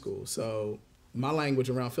film school, so my language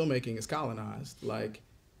around filmmaking is colonized. Like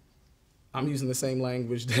I'm using the same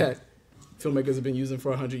language that filmmakers have been using for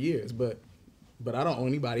 100 years, but I don't owe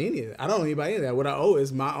anybody any of that. I don't owe anybody any of that. What I owe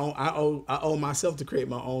is my own. I owe myself to create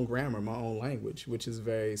my own grammar, my own language, which is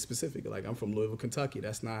very specific. Like I'm from Louisville, Kentucky.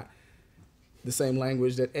 That's not the same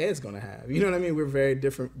language that Ed's gonna have. You know what I mean? We're very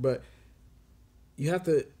different, but you have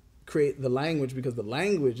to create the language because the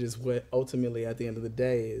language is what ultimately, at the end of the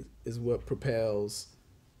day, is what propels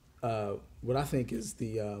what I think is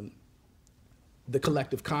the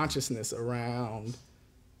collective consciousness around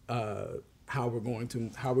how we're going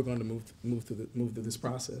to move through this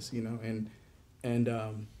process, you know, and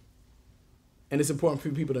it's important for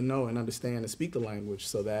people to know and understand and speak the language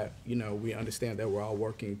so that, you know, we understand that we're all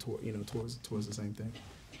working towards the same thing.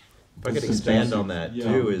 If I could expand on that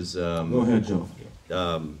too, is go ahead, Joe.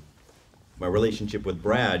 My relationship with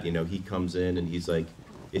Brad, you know, he comes in and he's like,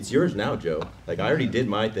 "It's yours now, Joe. Like I already did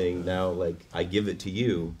my thing. Now, like I give it to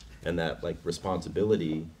you." And that like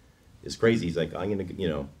responsibility is crazy. He's like, "I'm gonna, you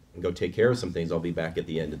know, go take care of some things. I'll be back at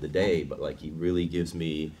the end of the day." But like he really gives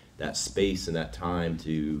me that space and that time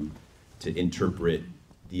to interpret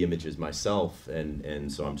the images myself.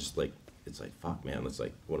 And so I'm just like, it's like, fuck, man. It's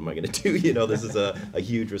like, what am I gonna do? You know, this is a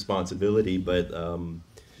huge responsibility. But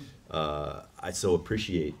I so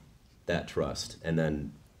appreciate that trust. And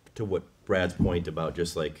then to what Brad's point about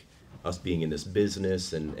just like us being in this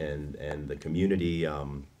business and the community.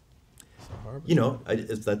 You know,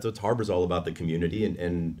 that's what Harbor's all about, the community.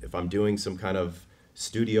 And if I'm doing some kind of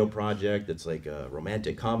studio project that's like a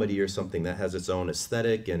romantic comedy or something that has its own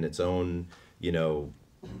aesthetic and its own, you know,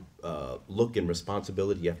 look and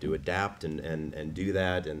responsibility, you have to adapt and do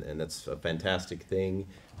that. And that's a fantastic thing.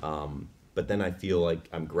 But then I feel like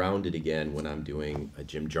I'm grounded again when I'm doing a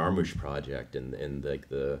Jim Jarmusch project and like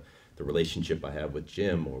the relationship I have with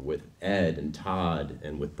Jim or with Ed and Todd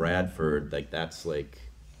and with Bradford, like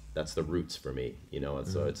that's the roots for me, you know. And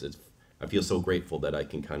so it's I feel so grateful that I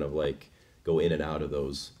can kind of like go in and out of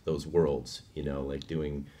those worlds, you know, like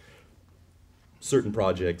doing certain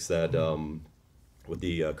projects that with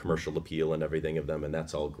the commercial appeal and everything of them, and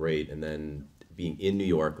that's all great. And then being in New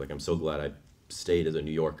York, like I'm so glad I stayed as a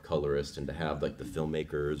New York colorist, and to have like the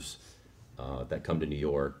filmmakers that come to New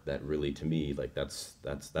York, that really to me like that's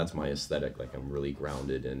my aesthetic. Like I'm really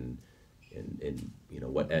grounded in you know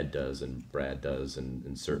what Ed does and Brad does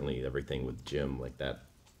and certainly everything with Jim, like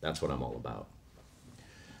that's what I'm all about.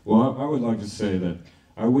 Well, I would like to say that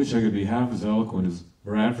I wish I could be half as eloquent as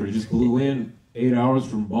Bradford. He just blew in 8 hours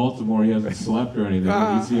from Baltimore. He hasn't slept or anything.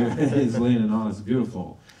 He's here, he's leaning on. It's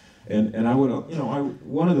beautiful. And I would, you know,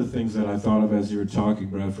 one of the things that I thought of as you were talking,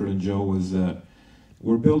 Bradford and Joe, was that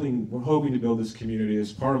we're hoping to build this community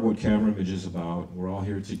as part of what Camera Image is about. We're all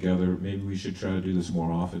here together. Maybe we should try to do this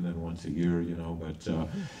more often than once a year, you know. But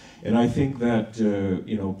and I think that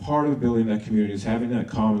you know, part of building that community is having that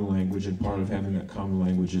common language, and part of having that common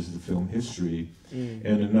language is the film history. And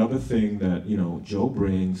another thing that, you know, Joe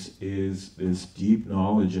brings is this deep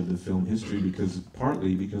knowledge of the film history,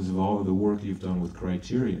 partly because of all of the work you've done with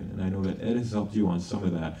Criterion. And I know that Ed has helped you on some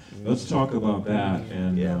of that. Let's talk about that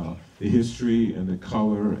and the history and the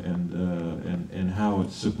color and how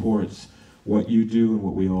it supports what you do and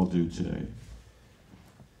what we all do today.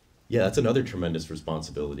 Yeah, that's another tremendous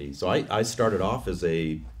responsibility. So I started off as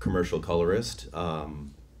a commercial colorist.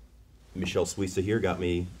 Michelle Suissa here got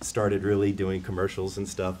me started really doing commercials and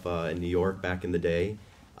stuff in New York back in the day.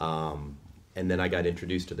 And then I got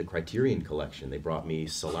introduced to the Criterion Collection. They brought me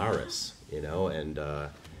Solaris, you know, and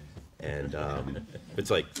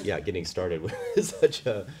it's like, yeah, getting started with such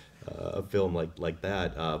a film like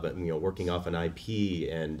that. But, you know, working off an IP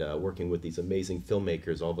and working with these amazing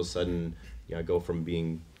filmmakers, all of a sudden, you know, I go from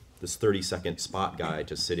being this 30-second spot guy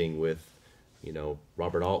to sitting with, you know,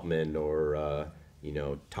 Robert Altman or, you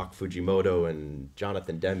know, Tak Fujimoto and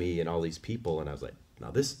Jonathan Demme and all these people. And I was like,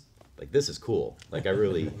 now this is cool. Like, I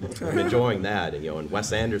really am enjoying that. And, you know, and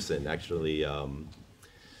Wes Anderson actually,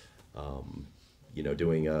 you know,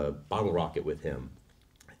 doing a Bottle Rocket with him.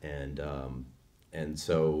 And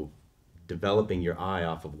so developing your eye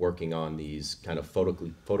off of working on these kind of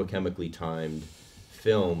photochemically timed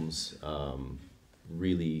films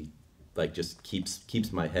really, like, just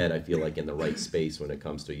keeps my head, I feel like, in the right space when it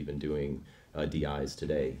comes to even doing DIs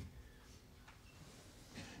today.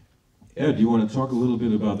 Ed, do you want to talk a little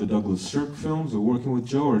bit about the Douglas Sirk films or working with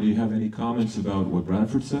Joe, or do you have any comments about what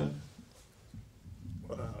Bradford said?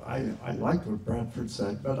 I like what Bradford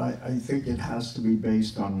said, but I think it has to be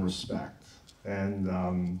based on respect.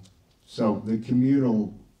 And so the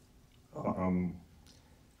communal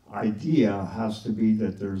idea has to be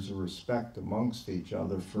that there's a respect amongst each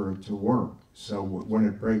other for it to work. So when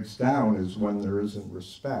it breaks down is when there isn't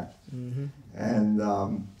respect. Mm-hmm. And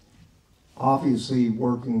obviously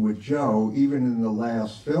working with Joe, even in the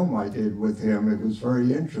last film I did with him, it was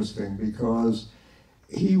very interesting because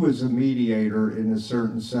he was a mediator in a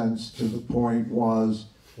certain sense, to the point was,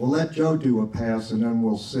 well, let Joe do a pass and then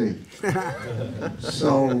we'll see.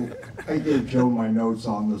 So I gave Joe my notes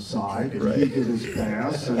on the side, and he did his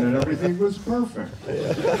pass, and then everything was perfect.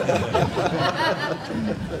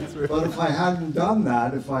 But if I hadn't done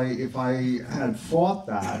that, if I had fought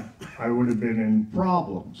that, I would have been in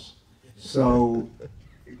problems. So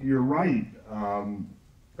you're right,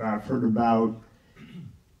 Bradford, about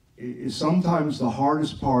sometimes the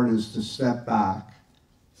hardest part is to step back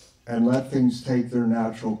and let things take their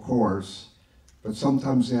natural course, but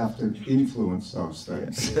sometimes you have to influence those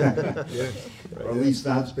things. Or at least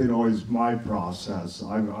that's been always my process.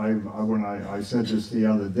 When I said this the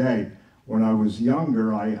other day, when I was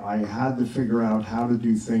younger, I had to figure out how to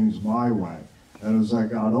do things my way. And as I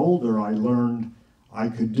got older, I learned I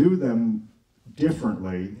could do them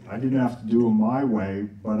differently. I didn't have to do them my way,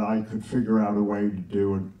 but I could figure out a way to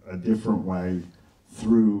do it a different way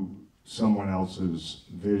through someone else's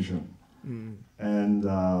vision. Mm. And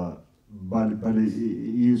but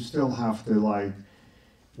you still have to, like,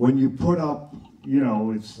 when you put up, you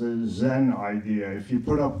know, it's the Zen idea. If you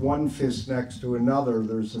put up one fist next to another,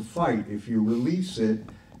 there's a fight. If you release it,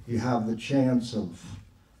 you have the chance of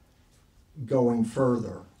going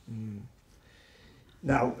further. Mm.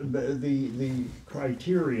 Now, the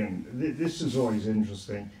criterion, this is always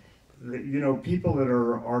interesting. You know, people that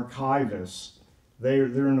are archivists, they're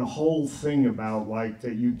in a whole thing about, like,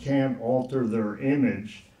 that you can't alter their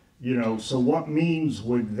image, you know, so what means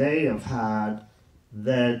would they have had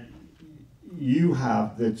that you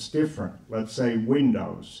have that's different? Let's say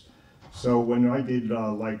windows. So when I did,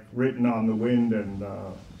 like, Written on the Wind and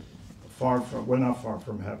not Far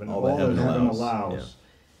From Heaven, All That Heaven Allows. Yeah.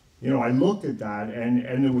 You know, I looked at that,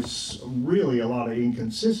 and there was really a lot of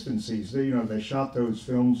inconsistencies. You know, they shot those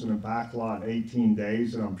films in a backlot 18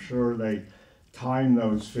 days, and I'm sure they timed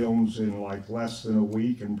those films in like less than a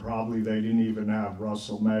week, and probably they didn't even have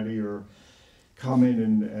Russell Meddy or come in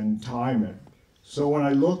and time it. So when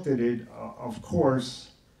I looked at it, of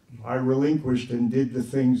course, I relinquished and did the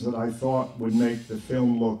things that I thought would make the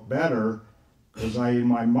film look better, because in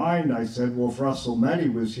my mind, I said, well, if Russell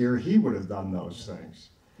Meddy was here, he would have done those things.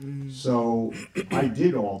 So I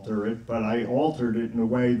did alter it, but I altered it in a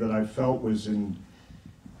way that I felt was in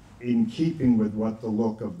keeping with what the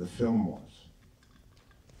look of the film was.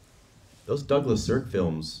 Those Douglas Sirk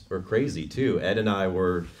films are crazy too. Ed and I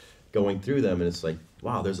were going through them, and it's like,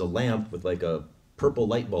 wow, there's a lamp with like a purple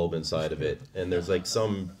light bulb inside of it, and there's like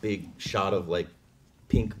some big shot of like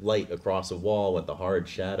pink light across a wall with the hard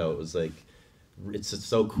shadow. It was like, it's just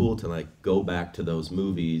so cool to like go back to those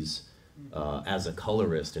movies as a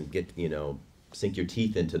colorist and get, you know, sink your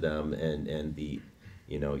teeth into them and be,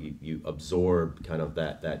 you know, you absorb kind of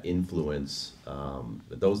that influence.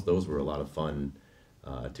 Those were a lot of fun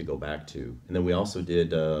to go back to. And then we also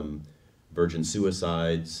did Virgin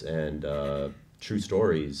Suicides and True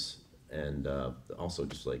Stories, and also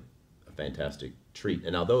just like a fantastic treat.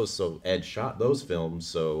 And now so Ed shot those films,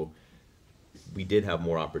 so we did have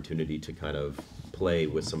more opportunity to kind of play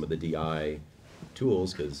with some of the DI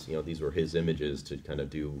tools, because, you know, these were his images to kind of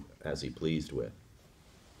do as he pleased with.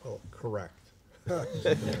 Oh, correct.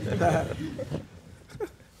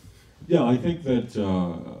 Yeah, I think that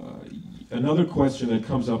another question that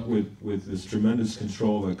comes up with this tremendous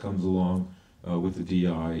control that comes along with the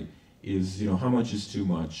DI is, how much is too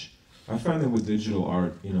much? I find that with digital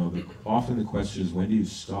art, often the question is, when do you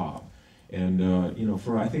stop? And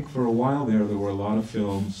I think for a while there were a lot of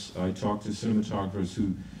films. I talked to cinematographers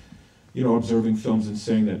who, observing films and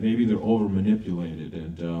saying that maybe they're over manipulated,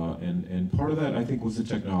 and part of that I think was the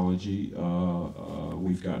technology.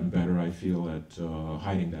 We've gotten better, I feel, at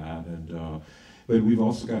hiding that, but we've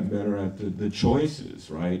also gotten better at the choices,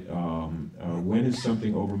 right? When is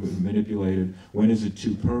something over manipulated? When is it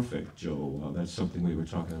too perfect, Joe? That's something we were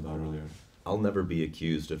talking about earlier. I'll never be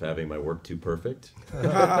accused of having my work too perfect,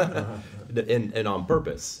 and on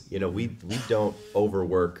purpose. We don't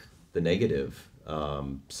overwork the negative.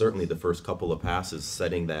 Certainly, the first couple of passes,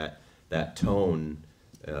 setting that tone.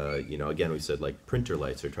 Again, we said like printer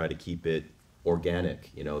lights, or try to keep it organic.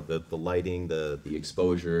 The lighting, the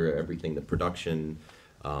exposure, everything, the production,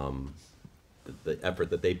 the effort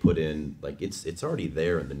that they put in. Like it's already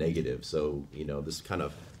there in the negative. So this kind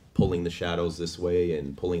of pulling the shadows this way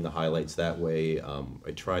and pulling the highlights that way.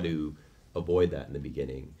 I try to avoid that in the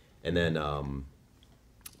beginning. And then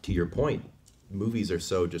to your point, movies are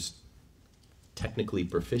so just technically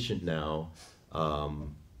proficient now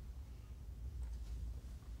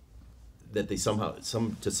that they somehow,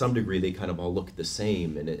 to some degree, they kind of all look the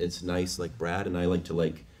same. And it's nice, like Brad and I like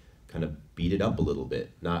to kind of beat it up a little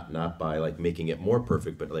bit, not by like making it more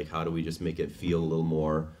perfect, but like how do we just make it feel a little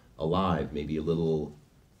more alive, maybe a little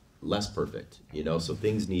less perfect, so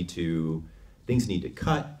things need to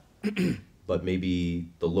cut, but maybe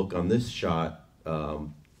the look on this shot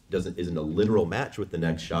isn't a literal match with the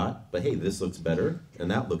next shot, but hey, this looks better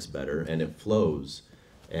and that looks better, and it flows.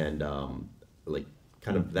 And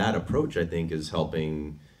kind of that approach, I think, is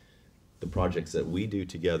helping the projects that we do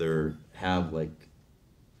together have like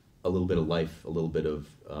a little bit of life, a little bit of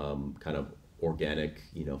kind of organic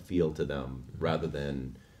feel to them, rather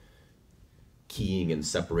than keying and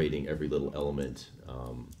separating every little element,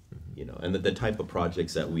 and the type of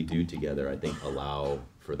projects that we do together, I think, allow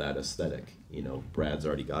for that aesthetic. Brad's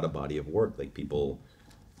already got a body of work, like people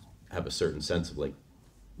have a certain sense of like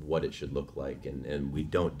what it should look like, and we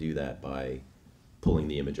don't do that by pulling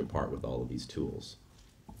the image apart with all of these tools.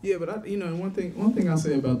 Yeah, but one thing I'll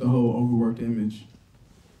say about the whole overworked image,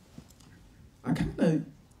 I kind of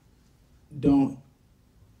don't.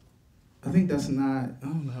 I think that's not. I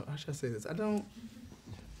don't know. How should I say this? I don't.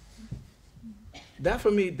 That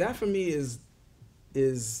for me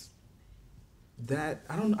is that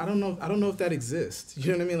I don't know if that exists.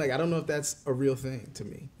 You know what I mean? Like I don't know if that's a real thing to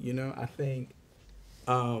me. I think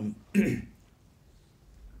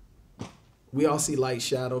we all see light,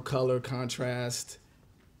 shadow, color, contrast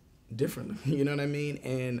differently. You know what I mean?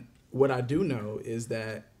 And what I do know is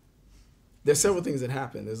that there's several things that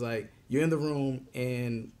happen. There's like you're in the room,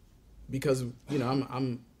 and because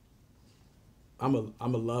I'm a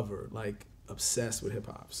lover, like obsessed with hip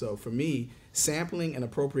hop. So for me, sampling and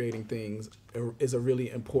appropriating things is a really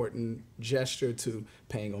important gesture to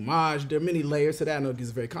paying homage. There are many layers to that. I know it's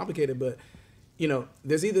very complicated, but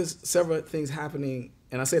there's either several things happening,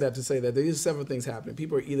 and I say that to say that there's several things happening.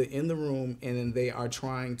 People are either in the room and then they are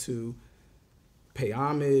trying to pay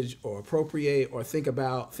homage or appropriate or think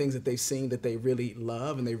about things that they've seen that they really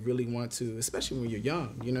love and they really want to, especially when you're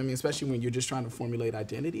young, especially when you're just trying to formulate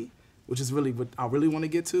identity, which is really what I really want to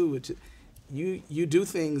get to, which you do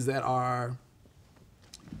things that are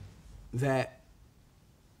that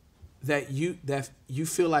you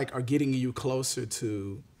feel like are getting you closer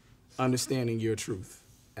to understanding your truth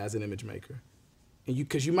as an image maker. And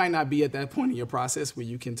because you might not be at that point in your process where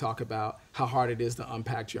you can talk about how hard it is to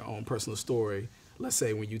unpack your own personal story. Let's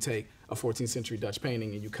say when you take a 14th century Dutch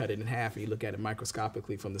painting and you cut it in half and you look at it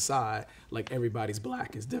microscopically from the side, like everybody's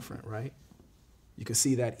black is different, right? You can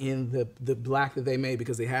see that in the black that they made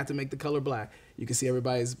because they had to make the color black. You can see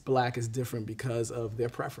everybody's black is different because of their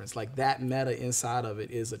preference. Like that meta inside of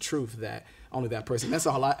it is a truth that only that person. That's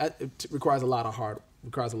a lot. It requires a lot of hard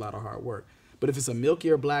work. But if it's a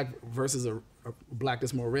milkier black versus a black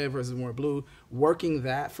that's more red versus more blue, working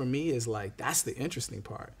that for me is like that's the interesting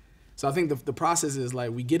part. So I think the process is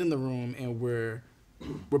like we get in the room and we're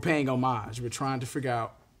paying homage. We're trying to figure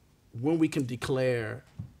out when we can declare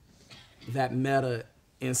that meta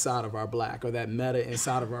inside of our black or that meta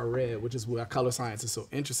inside of our red, which is why color science is so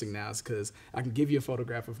interesting now, is because I can give you a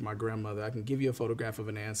photograph of my grandmother, I can give you a photograph of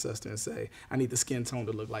an ancestor and say, I need the skin tone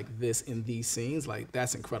to look like this in these scenes. Like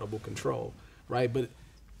that's incredible control, right? But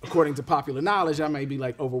according to popular knowledge, I may be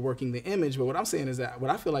like overworking the image, but what I'm saying is that what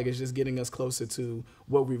I feel like is just getting us closer to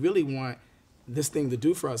what we really want this thing to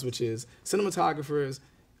do for us, which is cinematographers.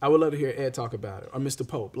 I would love to hear Ed talk about it, or Mr.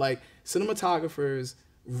 Pope. Like, cinematographers,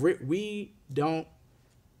 we don't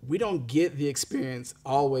get the experience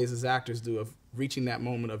always as actors do of reaching that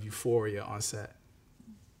moment of euphoria on set.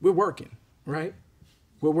 We're working, right?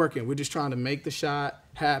 We're working. We're just trying to make the shot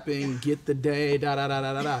happen, get the day,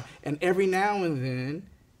 da-da-da-da-da-da. And every now and then,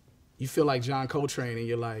 you feel like John Coltrane and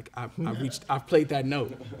you're like, I've played that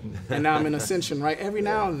note. And now I'm in Ascension, right? Every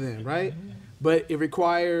now and then, right? But it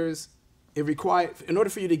requires, in order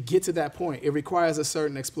for you to get to that point, it requires a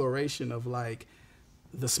certain exploration of like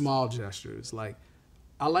the small gestures. Like,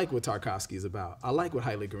 I like what Tarkovsky's about. I like what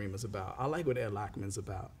Haile Garima's about. I like what Ed Lachman's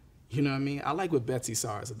about. You know what I mean? I like what Betsy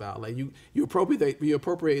Sarr is about. Like, you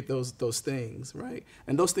appropriate those things, right?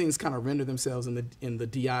 And those things kind of render themselves in the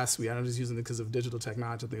DI suite. I'm just using it because of digital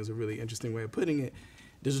technology. I think it's a really interesting way of putting it.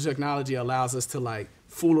 Digital technology allows us to like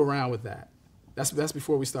fool around with that. That's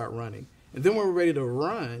before we start running. And then when we're ready to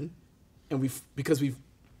run, and because we've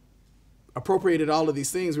appropriated all of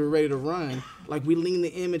these things, we're ready to run, like we lean the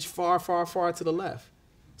image far, far, far to the left.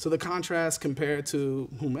 So the contrast compared to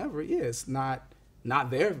whomever, yeah, it's not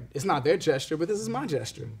their gesture, but this is my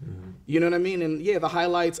gesture. Mm-hmm. You know what I mean? And yeah, the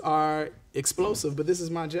highlights are explosive, but this is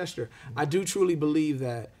my gesture. I do truly believe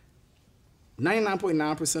that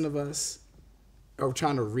 99.9% of us are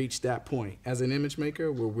trying to reach that point as an image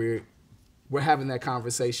maker where we're having that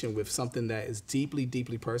conversation with something that is deeply,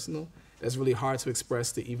 deeply personal, that's really hard to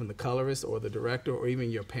express to even the colorist or the director or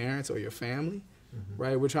even your parents or your family,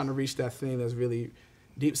 right? We're trying to reach that thing that's really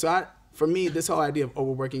deep. So for me, this whole idea of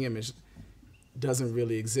overworking image doesn't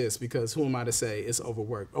really exist, because who am I to say it's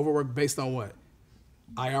overworked? Overworked based on what?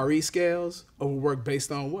 IRE scales? Overworked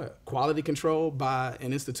based on what? Quality control by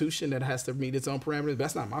an institution that has to meet its own parameters?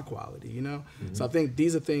 That's not my quality, you know? Mm-hmm. So I think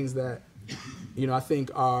these are things that, you know, I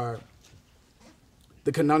think are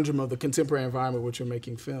the conundrum of the contemporary environment which you're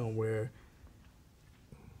making film, where,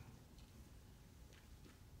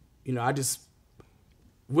 you know,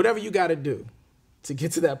 whatever you got to do to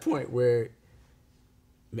get to that point where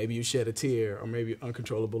maybe you shed a tear, or maybe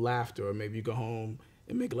uncontrollable laughter, or maybe you go home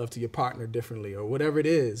and make love to your partner differently, or whatever it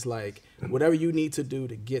is, like whatever you need to do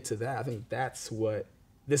to get to that. I think that's what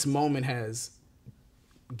this moment has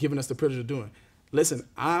given us the privilege of doing. Listen,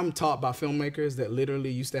 I'm taught by filmmakers that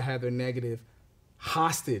literally used to have their negative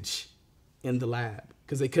hostage in the lab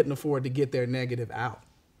because they couldn't afford to get their negative out.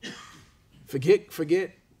 Forget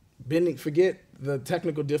the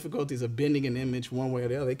technical difficulties of bending an image one way or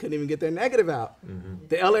the other. They couldn't even get their negative out. Mm-hmm.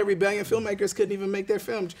 The LA Rebellion filmmakers couldn't even make their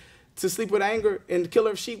film. To Sleep with Anger and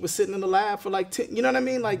Killer of Sheep was sitting in the lab for like 10, you know what I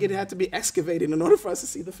mean? Like, it had to be excavated in order for us to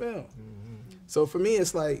see the film. Mm-hmm. So for me,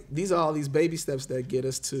 it's like, these are all these baby steps that get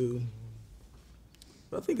us to,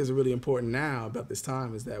 what I think is really important now about this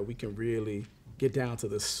time is that we can really get down to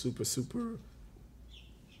the super,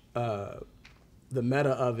 the meta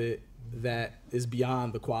of it that is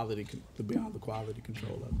beyond the quality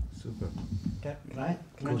control of it. Super. Can I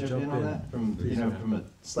jump in on that from a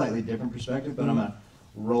slightly different perspective? But I'm gonna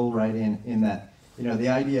roll right in that, you know, the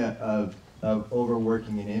idea of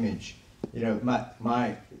overworking an image. You know,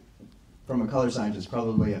 my from a color scientist,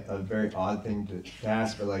 probably a very odd thing to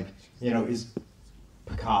ask, but like, you know, is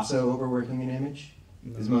Picasso overworking an image?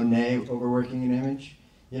 No. Is Monet overworking an image?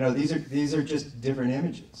 You know, these are just different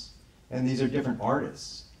images, and these are different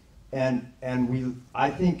artists. And I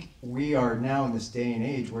think we are now in this day and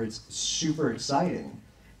age where it's super exciting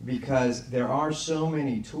because there are so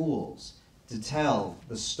many tools to tell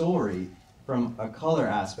the story from a color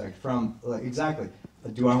aspect, from exactly,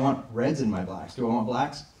 do I want reds in my blacks? Do I want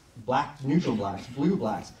blacks, neutral blacks, blue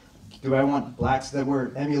blacks? Do I want blacks that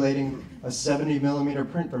were emulating a 70mm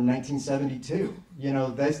print from 1972? You know,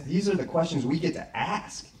 these are the questions we get to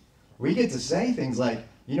ask. We get to say things like,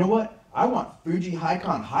 you know what? I want Fuji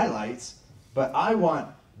Hycon highlights, but I want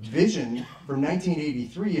Vision from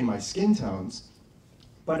 1983 in my skin tones.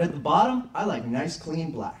 But at the bottom, I like nice,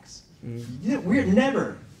 clean blacks. Mm-hmm. We're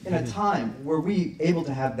never in a time where we're able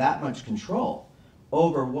to have that much control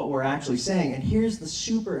over what we're actually saying. And here's the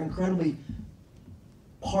super incredibly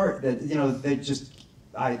part that, you know, that just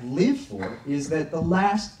I live for, is that the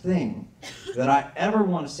last thing that I ever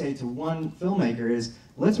want to say to one filmmaker is,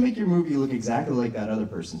 let's make your movie look exactly like that other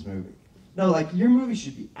person's movie. No, like, your movie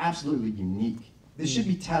should be absolutely unique. This should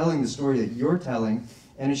be telling the story that you're telling,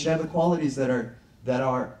 and it should have the qualities that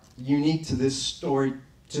are unique to this story,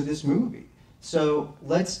 to this movie. So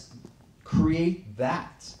let's create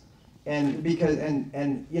that. And because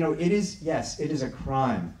you know, it is, yes, it is a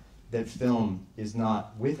crime that film is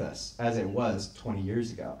not with us as it was 20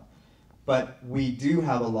 years ago. But we do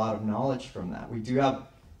have a lot of knowledge from that. We do have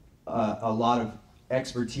a lot of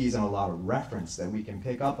expertise and a lot of reference that we can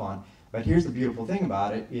pick up on. But here's the beautiful thing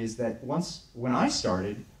about it is that when I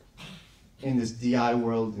started in this DI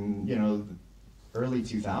world in the early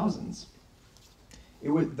 2000s,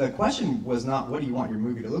 the question was not what do you want your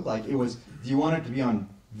movie to look like, it was do you want it to be on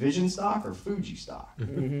Vision stock or Fuji stock?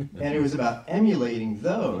 And it was about emulating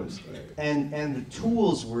those, and the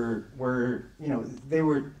tools were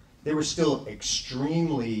they were still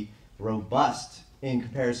extremely robust in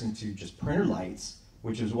comparison to just printer lights,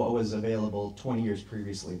 which is what was available 20 years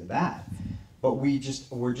previously to that. But we're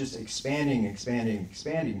just expanding.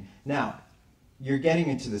 Now, you're getting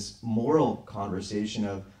into this moral conversation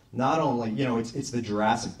of not only, it's the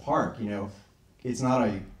Jurassic Park, it's not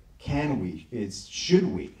a can we, it's should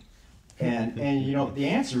we. And the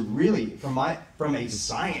answer really from a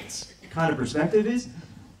science kind of perspective is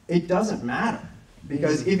it doesn't matter.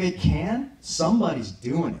 Because if it can, somebody's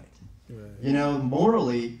doing it. Right.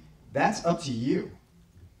 Morally, that's up to you.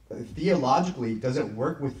 Theologically, does it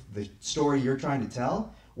work with the story you're trying to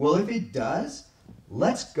tell? Well, if it does,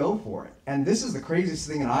 let's go for it. And this is the craziest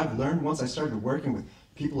thing that I've learned once I started working with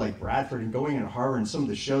people like Bradford and going into Harvard and some of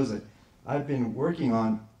the shows that I've been working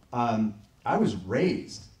on. I was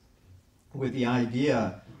raised with the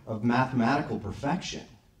idea of mathematical perfection.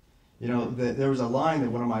 There was a line that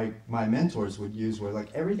one of my mentors would use where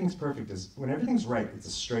everything's perfect when everything's right, it's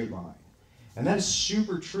a straight line. And that is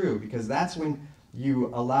super true because that's when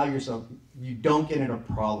you allow yourself, you don't get into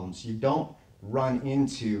problems. You don't run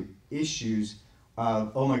into issues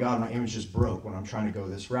of, oh my God, my image just broke when I'm trying to go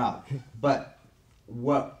this route. But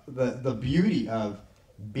what the beauty of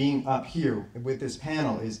being up here with this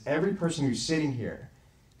panel is every person who's sitting here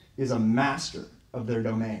is a master of their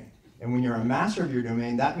domain. And when you're a master of your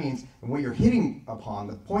domain, that means, and what you're hitting upon,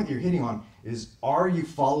 the point that you're hitting on is, are you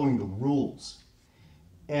following the rules?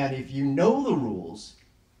 And if you know the rules,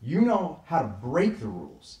 you know how to break the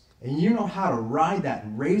rules. And you know how to ride that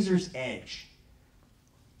razor's edge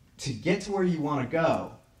to get to where you want to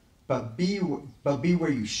go, but be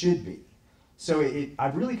where you should be. So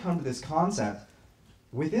I've really come to this concept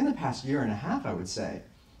within the past year and a half, I would say,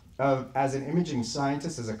 of as an imaging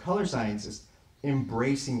scientist, as a color scientist,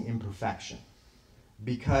 embracing imperfection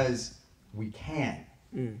because we can.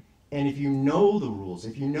 And if you know the rules,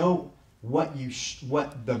 if you know what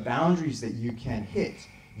the boundaries that you can hit,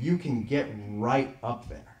 you can get right up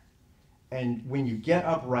there. And when you get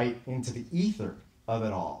up right into the ether of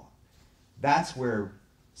it all, that's where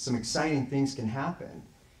some exciting things can happen.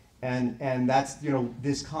 And that's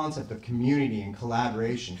this concept of community and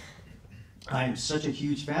collaboration. I'm such a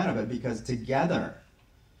huge fan of it because together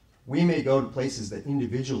we may go to places that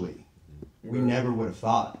individually we never would have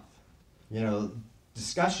thought of.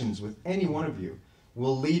 Discussions with any one of you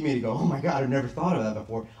will lead me to go, oh my God, I've never thought of that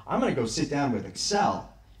before. I'm going to go sit down with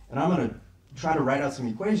Excel and I'm going to try to write out some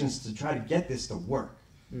equations to try to get this to work.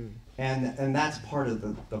 And that's part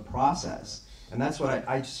of the process. And that's what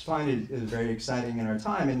I just find it is very exciting in our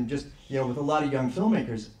time. And just, with a lot of young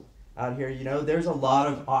filmmakers out here, there's a lot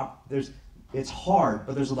of, it's hard,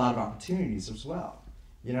 but there's a lot of opportunities as well.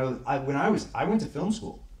 I went to film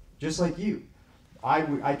school, just like you.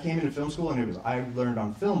 I came into film school and I learned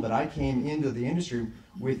on film, but I came into the industry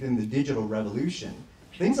within the digital revolution.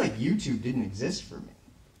 Things like YouTube didn't exist for me.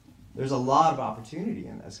 There's a lot of opportunity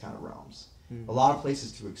in those kind of realms, a lot of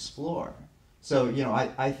places to explore. So,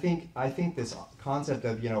 I think this concept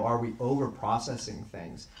of, are we over-processing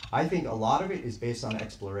things? I think a lot of it is based on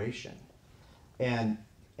exploration. And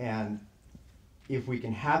if we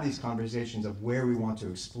can have these conversations of where we want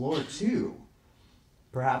to explore to,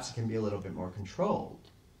 perhaps it can be a little bit more controlled.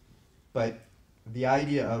 But the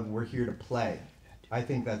idea of we're here to play, I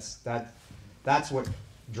think that's what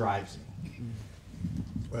drives me.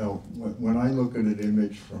 Well, when I look at an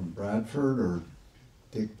image from Bradford or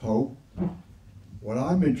Dick Pope, what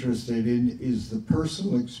I'm interested in is the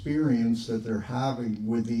personal experience that they're having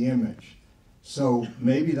with the image. So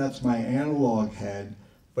maybe that's my analog head,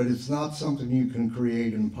 but it's not something you can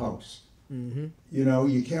create in post.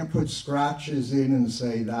 You can't put scratches in and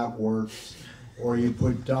say that works, or you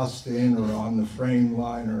put dust in or on the frame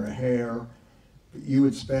line or a hair. You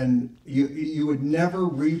would never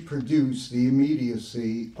reproduce the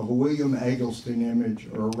immediacy of a William Eggleston image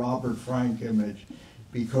or a Robert Frank image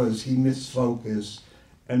because he misfocused,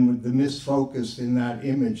 and the misfocus in that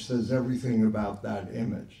image says everything about that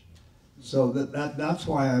image. So that's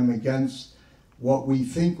why I'm against what we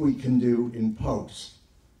think we can do in post,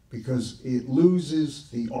 because it loses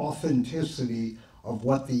the authenticity of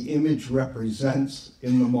what the image represents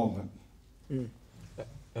in the moment.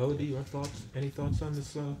 Elodie, your thoughts? Any thoughts on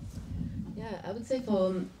this? Yeah, I would say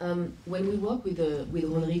for when we work with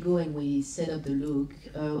Rodrigo and we set up the look,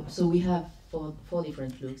 so we have four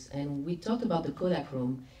different looks, and we talked about the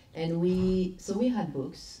Kodachrome, and we had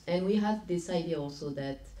books, and we had this idea also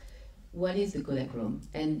that what is the Kodachrome,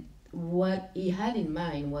 and what he had in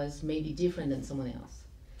mind was maybe different than someone else,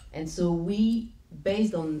 and so we,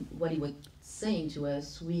 based on what he was saying to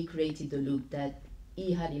us, we created the look that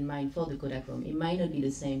he had in mind for the Kodachrome. It might not be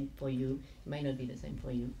the same for you, it might not be the same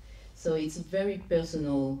for you. So it's very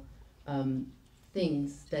personal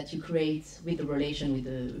things that you create with the relation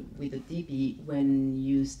with the DP when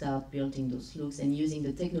you start building those looks and using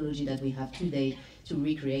the technology that we have today to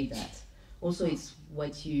recreate that. Also, it's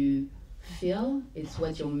what you feel, it's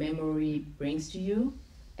what your memory brings to you,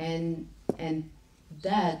 and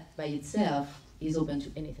that by itself is open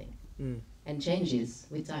to anything and changes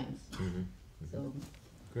with time. So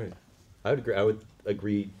great. I would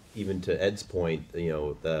agree even to Ed's point,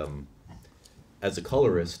 you know, as a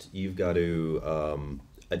colorist, you've got to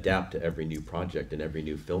adapt to every new project and every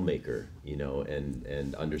new filmmaker, you know,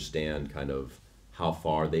 and understand kind of how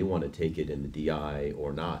far they want to take it in the DI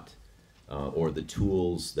or not, or the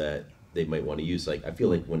tools that they might want to use. Like, I feel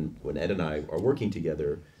like when Ed and I are working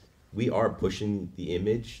together, we are pushing the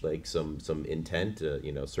image, like some intent,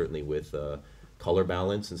 you know, certainly with color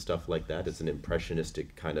balance and stuff like that. It's an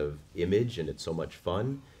impressionistic kind of image, and it's so much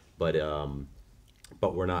fun. But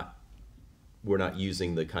we're not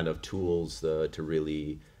using the kind of tools to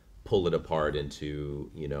really pull it apart into,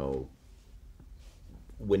 you know,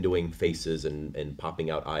 windowing faces and popping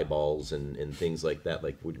out eyeballs and things like that.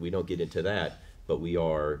 Like, we don't get into that, but we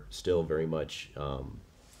are still very much,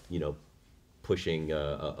 you know, pushing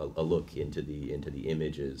a look into the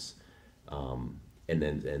images,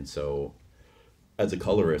 and so as a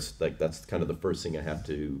colorist, like, that's kind of the first thing I have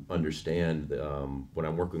to understand when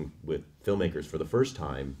I'm working with filmmakers for the first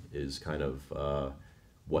time, is kind of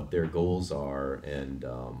what their goals are and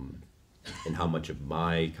how much of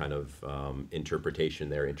my kind of interpretation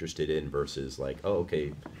they're interested in, versus like, oh,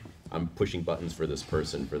 okay, I'm pushing buttons for this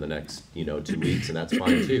person for the next, you know, 2 weeks, and that's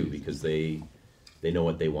fine too, because they know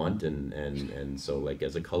what they want, and so, like,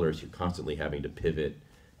 as a colorist, you're constantly having to pivot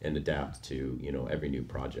and adapt to, you know, every new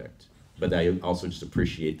project. But I also just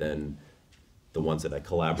appreciate then the ones that I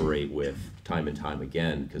collaborate with time and time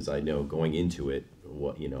again, because I know going into it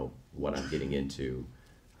what I'm getting into,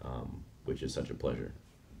 which is such a pleasure.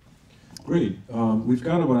 Great. We've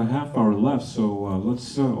got about a half hour left, so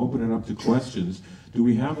let's open it up to questions. Do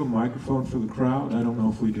we have a microphone for the crowd? I don't know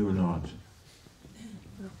if we do or not.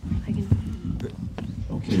 I can.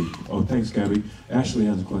 Okay. Oh, thanks, Gabby. Ashley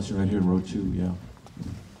has a question right here in row 2. Yeah.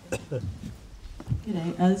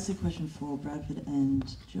 G'day. This is a question for Bradford and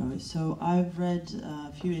Joe. So I've read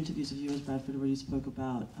a few interviews of you, as Bradford already spoke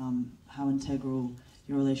about, how integral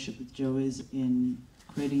your relationship with Joe is in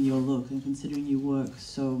creating your look, and considering you work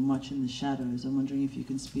so much in the shadows, I'm wondering if you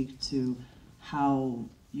can speak to how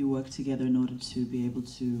you work together in order to be able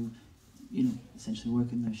to, you know, essentially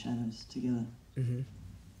work in those shadows together.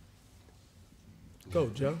 Go,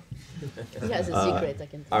 Joe. He has a secret, I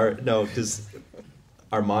can tell. Because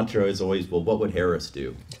our mantra is always, well, what would Harris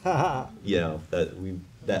do? You know,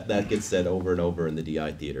 that gets said over and over in the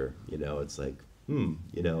DI theater. You know, it's like, you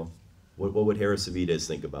know, what would Harris Savides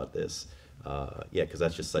think about this? Yeah, because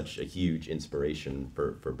that's just such a huge inspiration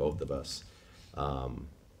for both of us.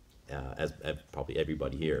 As probably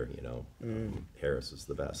everybody here, you know, Harris is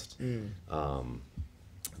the best.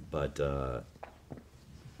 But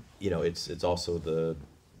you know, it's also the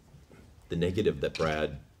negative that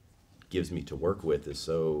Brad gives me to work with is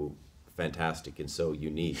so fantastic and so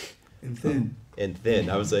unique. And thin.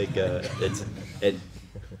 I was like,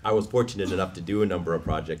 I was fortunate enough to do a number of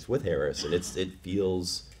projects with Harris, and it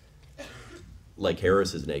feels like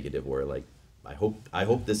Harris's negative, where like, I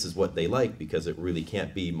hope this is what they like, because it really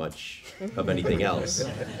can't be much of anything else.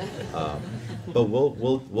 But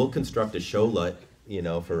we'll construct a showlet, you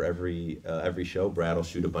know, for every show. Brad will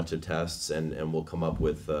shoot a bunch of tests, and we'll come up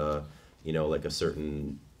with you know, like a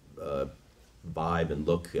certain vibe and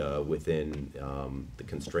look within the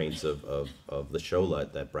constraints of the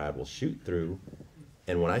showlet that Brad will shoot through.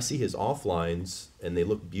 And when I see his offlines and they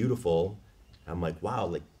look beautiful, I'm like, wow,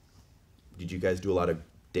 like, did you guys do a lot of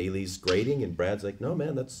dailies grading? And Brad's like, no,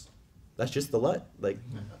 man, that's just the LUT, like,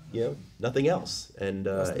 you know, nothing else. And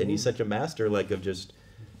he's such a master, like, of just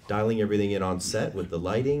dialing everything in on set with the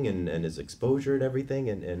lighting and his exposure and everything.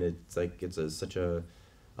 And it's like, it's such a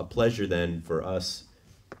pleasure then for us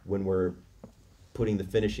when we're putting the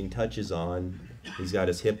finishing touches on. He's got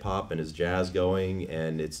his hip hop and his jazz going,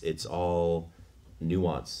 and it's all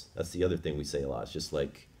nuance. That's the other thing we say a lot. It's just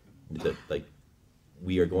like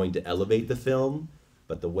we are going to elevate the film,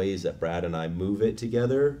 but the ways that Brad and I move it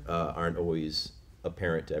together aren't always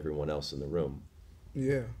apparent to everyone else in the room.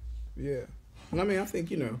 Yeah, yeah. And I mean, I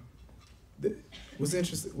think, you know, what's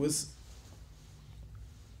interesting was,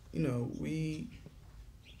 you know,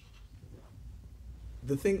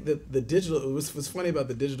 the digital, what's funny about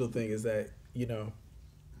the digital thing is that, you know,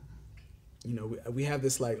 we have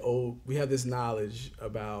this we have this knowledge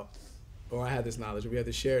about, or I have this knowledge, or we have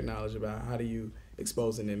this shared knowledge about how do you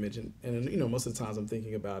expose an image, and you know, most of the times I'm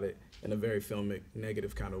thinking about it in a very filmic,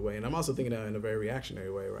 negative kind of way, and I'm also thinking about it in a very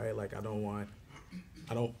reactionary way, right? Like I don't,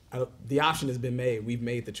 the option has been made, we've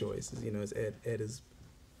made the choice, you know, as Ed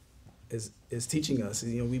is teaching us,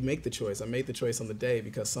 you know, we make the choice. I made the choice on the day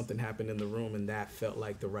because something happened in the room and that felt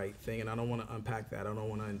like the right thing, and I don't want to unpack that, I don't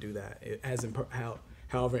want to undo that,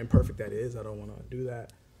 however imperfect that is, I don't want to do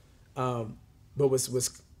that. But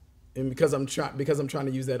and because I'm trying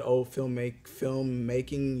to use that old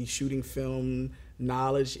filmmaking, shooting film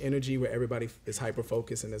knowledge, energy, where everybody is hyper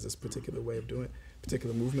focused and there's this particular way of doing it,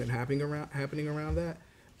 particular movement happening around that.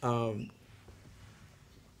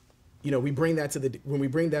 You know, we bring that when we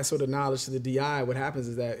bring that sort of knowledge to the DI, what happens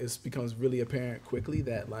is that it becomes really apparent quickly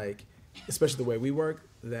that, like, especially the way we work,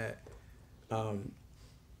 that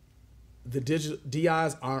the digital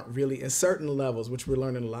DIs aren't really, in certain levels, which we're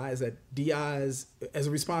learning a lot, is that DIs, as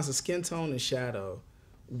a response to skin tone and shadow,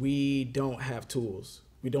 we don't have tools.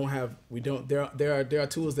 There are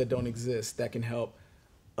tools that don't exist that can help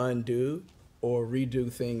undo or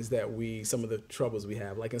redo things that some of the troubles we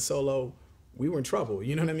have. Like in Solo, we were in trouble,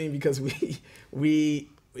 you know what I mean? Because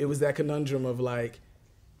it was that conundrum of, like,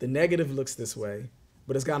 the negative looks this way,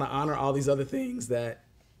 but it's gotta honor all these other things that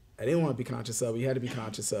I didn't want to be conscious of, you had to be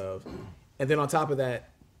conscious of. And then on top of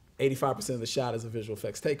that, 85% of the shot is a visual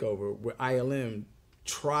effects takeover, where ILM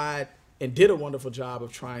tried and did a wonderful job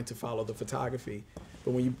of trying to follow the photography.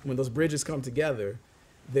 But when those bridges come together,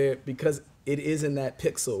 because it is in that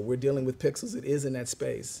pixel, we're dealing with pixels, it is in that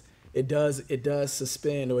space, it does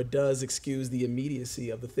suspend, or it does excuse the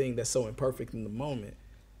immediacy of the thing that's so imperfect in the moment,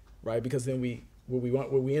 right? Because then what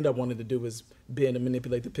we end up wanting to do is bend and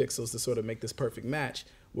manipulate the pixels to sort of make this perfect match.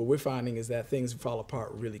 What we're finding is that things fall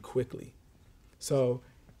apart really quickly. So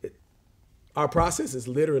our process is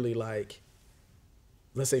literally like,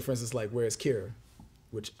 let's say, for instance, like Where's Kira,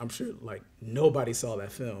 which I'm sure like nobody saw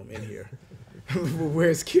that film in here.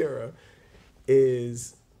 Where's Kira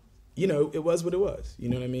is, you know, it was what it was. You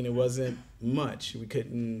know what I mean? It wasn't much. We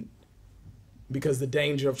couldn't, because the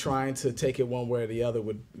danger of trying to take it one way or the other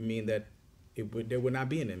would mean that there would not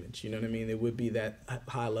be an image. You know what I mean? There would be that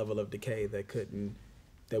high level of decay that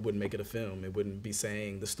wouldn't make it a film. It wouldn't be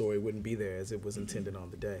saying, the story wouldn't be there as it was intended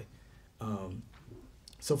on the day.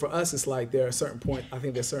 So for us, it's like there are certain I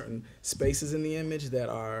think there's certain spaces in the image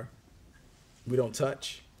that we don't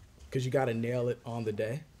touch, because you got to nail it on the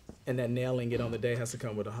day. And that nailing it on the day has to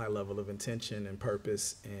come with a high level of intention and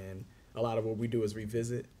purpose. And a lot of what we do is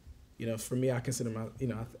revisit. You know, for me, I consider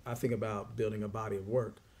I think about building a body of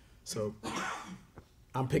work. So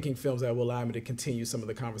I'm picking films that will allow me to continue some of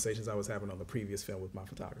the conversations I was having on the previous film with my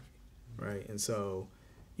photography, right? And so,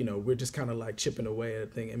 you know, we're just kind of like chipping away at a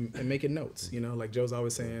thing and making notes, you know? Like Joe's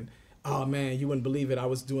always saying, oh man, you wouldn't believe it, I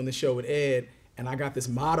was doing the show with Ed, and I got this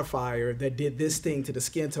modifier that did this thing to the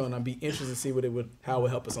skin tone. I'd be interested to see how it would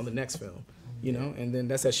help us on the next film, you know? And then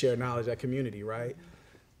that's that shared knowledge, that community, right?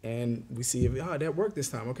 And we see, that worked this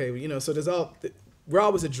time, okay, you know, so we're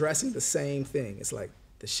always addressing the same thing. It's like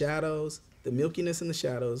the shadows, the milkiness in the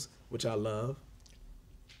shadows, which I love,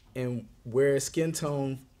 and where skin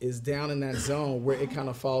tone is down in that zone where it kind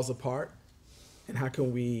of falls apart, and how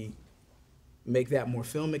can we make that more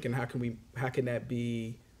filmic, and how can that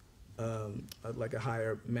be like a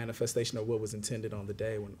higher manifestation of what was intended on the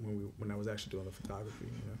day when I was actually doing the photography,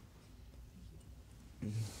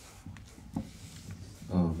 you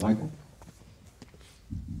know? Michael?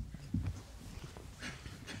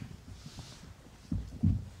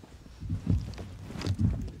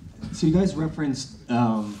 So you guys referenced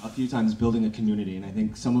a few times building a community, and I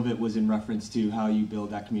think some of it was in reference to how you build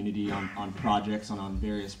that community on projects, on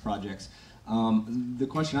various projects. The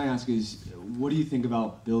question I ask is, what do you think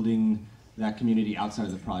about building that community outside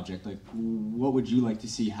of the project? Like, what would you like to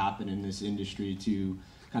see happen in this industry to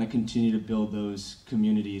kind of continue to build those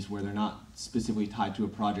communities where they're not specifically tied to a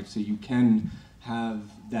project, so you can have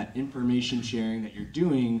that information sharing that you're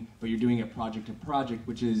doing, but you're doing it project to project,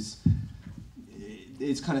 which is,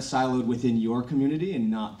 it's kind of siloed within your community and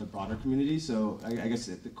not the broader community. So I guess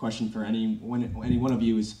the question for any one of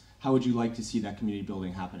you is, how would you like to see that community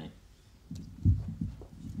building happening?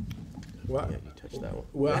 Well, Yeah, you touched that one.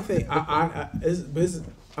 well, I think I'm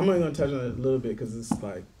only going to touch on it a little bit because it's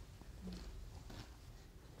like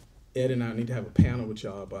Ed and I need to have a panel with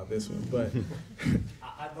y'all about this one. But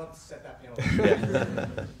I'd love to set that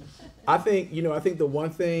panel. I think the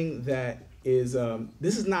one thing that is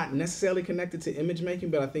this is not necessarily connected to image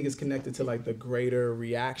making, but I think it's connected to like the greater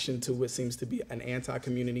reaction to what seems to be an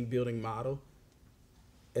anti-community building model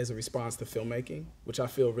as a response to filmmaking, which I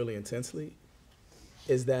feel really intensely,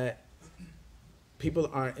 is that people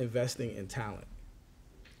aren't investing in talent.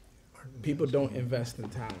 People don't invest in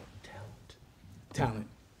talent. Talent,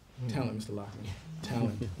 Mr. Lachman.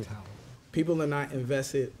 Talent. People are not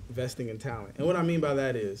investing in talent. And what I mean by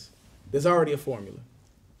that is, there's already a formula,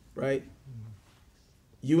 right?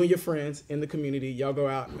 You and your friends in the community, y'all go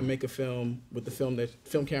out and make a film with the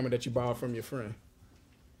film camera that you borrowed from your friend,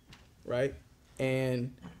 right?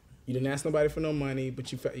 And you didn't ask nobody for no money,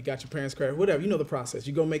 but you got your parents' credit, whatever. You know the process.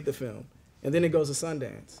 You go make the film, and then it goes to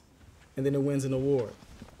Sundance, and then it wins an award,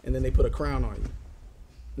 and then they put a crown on you,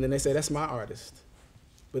 and then they say, that's my artist.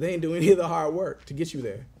 But they ain't doing any of the hard work to get you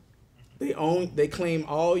there. They claim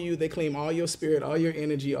all your spirit, all your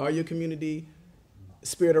energy, all your community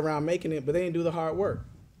spirit around making it, but they didn't do the hard work,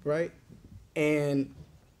 right? And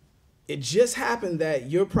it just happened that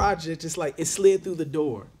your project just like, it slid through the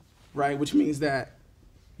door, right? Which means that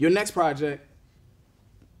your next project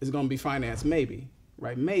is gonna be financed, maybe,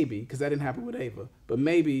 right? Maybe, because that didn't happen with Ava, but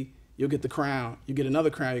maybe you'll get the crown, you get another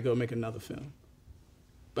crown, you go make another film.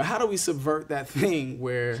 But how do we subvert that thing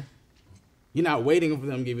where you're not waiting for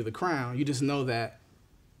them to give you the crown, you just know that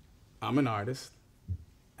I'm an artist,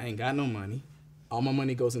 I ain't got no money, all my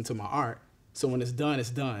money goes into my art, so when it's done, it's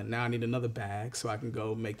done. Now I need another bag so I can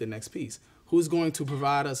go make the next piece. Who's going to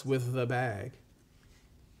provide us with the bag?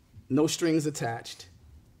 No strings attached,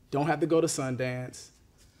 don't have to go to Sundance,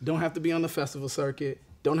 don't have to be on the festival circuit,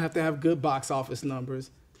 don't have to have good box office numbers,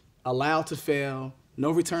 allowed to fail,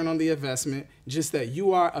 no return on the investment, just that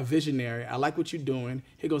you are a visionary, I like what you're doing,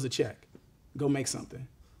 here goes a check, go make something,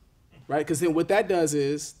 right? Because then what that does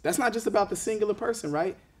is, that's not just about the singular person,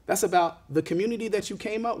 right? That's about the community that you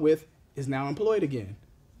came up with is now employed again.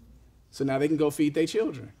 So now they can go feed their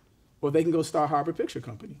children, or they can go start Harbor Picture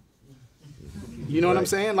Company. You know what I'm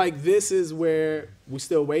saying? Like, this is where we're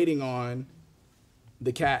still waiting on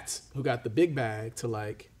the cats who got the big bag to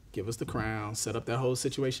like give us the crown, set up that whole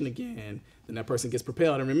situation again, then that person gets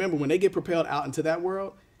propelled. And remember, when they get propelled out into that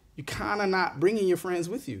world, you're kind of not bringing your friends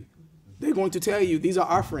with you. They're going to tell you, these are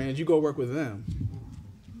our friends, you go work with them.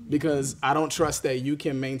 Because I don't trust that you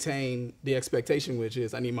can maintain the expectation, which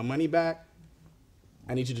is, I need my money back,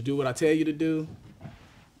 I need you to do what I tell you to do.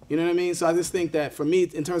 You know what I mean? So I just think that for me,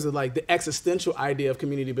 in terms of like the existential idea of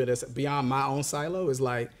community building that's beyond my own silo, is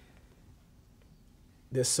like,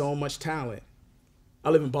 there's so much talent. I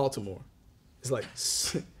live in Baltimore. It's like,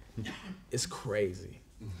 it's crazy.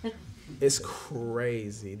 It's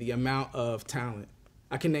crazy, the amount of talent.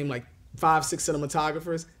 I can name like 5, 6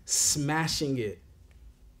 cinematographers smashing it.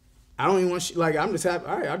 I don't even want, like, I'm just happy,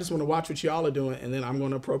 all right, I just want to watch what y'all are doing, and then I'm going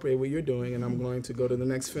to appropriate what you're doing, and I'm going to go to the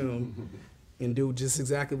next film and do just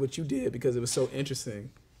exactly what you did because it was so interesting,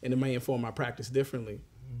 and it may inform my practice differently.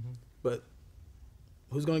 But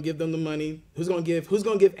who's going to give them the money? Who's going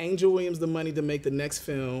to give Angel Williams the money to make the next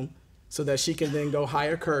film so that she can then go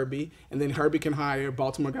hire Kirby, and then Herbie can hire,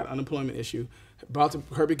 Baltimore got unemployment issue,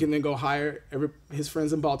 Herbie can then go hire his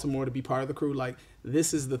friends in Baltimore to be part of the crew. Like,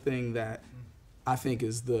 this is the thing that I think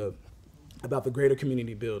is about the greater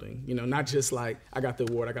community building. You know, not just like, I got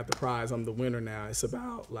the award, I got the prize, I'm the winner now. It's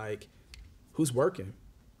about like, who's working?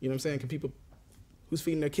 You know what I'm saying? Can people, who's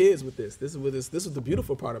feeding their kids with this? This is the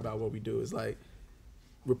beautiful part about what we do, is like,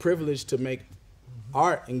 we're privileged to make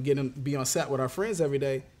art and be on set with our friends every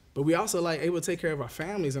day, but we also like able to take care of our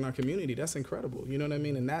families and our community. That's incredible. You know what I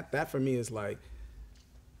mean? And that for me is like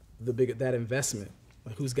that investment.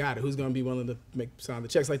 Like, who's got it? Who's going to be willing to sign the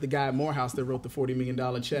checks? Like the guy at Morehouse that wrote the $40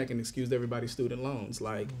 million check and excused everybody's student loans.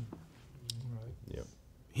 Like,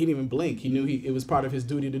 he didn't even blink. He knew it was part of his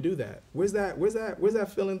duty to do that. Where's that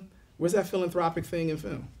philanthropic thing in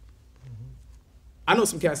film? I know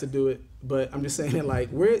some cats that do it, but I'm just saying that, like,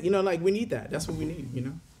 like, we need that. That's what we need, you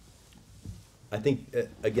know? I think,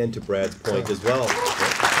 again, to Brad's point as well,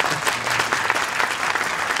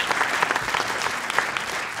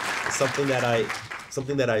 something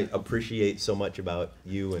that I appreciate so much about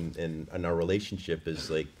you and our relationship is,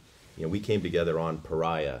 like, you know, we came together on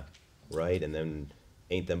Pariah, right? And then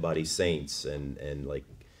Ain't Them Body Saints, and like,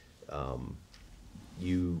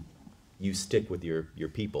 you stick with your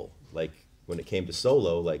people. Like when it came to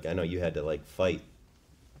solo, like I know you had to like fight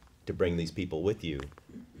to bring these people with you.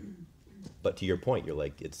 But to your point, you're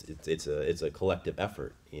like it's a collective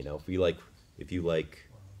effort. You know, if you like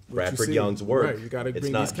Bradford Young's work, right, you gotta it's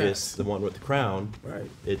bring not these cats. just the one with the crown. Right.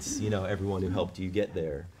 It's everyone who helped you get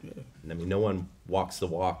there. Yeah. And I mean, no one walks the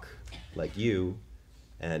walk like you.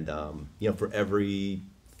 And for every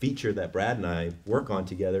feature that Brad and I work on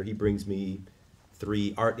together, he brings me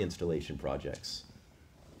 3 art installation projects,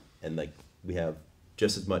 and like we have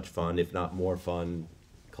just as much fun, if not more fun,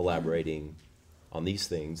 collaborating on these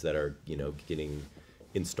things that are getting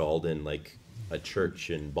installed in like a church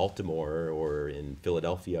in Baltimore or in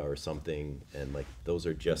Philadelphia or something, and like those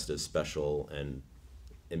are just as special and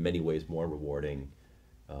in many ways more rewarding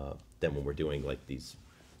than when we're doing like these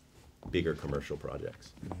bigger commercial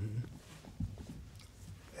projects.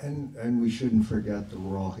 And we shouldn't forget that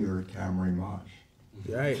we're all here at Camry Mosh.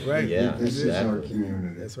 Right. Yeah, This is our exactly.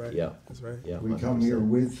 community. That's right. Yeah. That's right. Yeah, We come here 100%.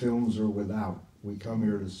 with films or without. We come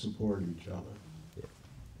here to support each other.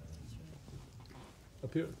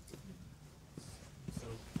 Up here. So,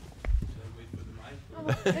 should I wait for the mic?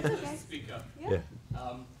 It's okay. Speak up. Yeah.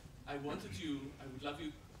 I would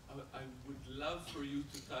love for you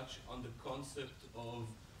to touch on the concept of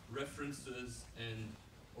references and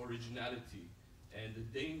originality and the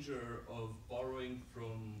danger of borrowing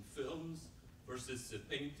from films versus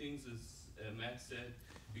paintings, as Matt said,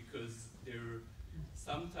 because there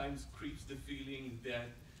sometimes creeps the feeling that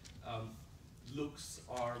looks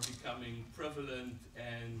are becoming prevalent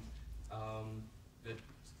and that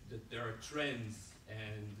there are trends,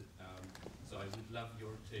 and so I would love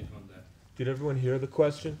your take on that. Did everyone hear the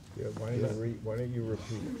question? Yeah, why don't you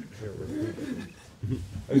repeat it?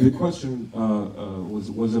 I mean, the question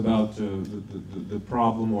was about the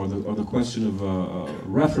problem or the question of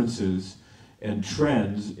references and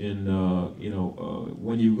trends in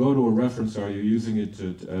when you go to a reference, are you using it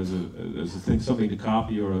as a thing, something to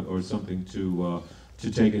copy or something to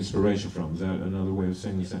take inspiration from? Is that another way of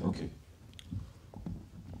saying the same? Okay.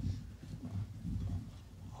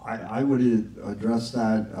 I would address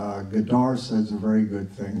that. Godard says a very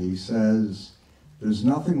good thing. He says, there's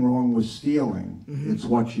nothing wrong with stealing. It's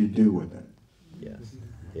what you do with it. Yes.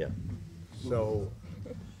 Yeah. So,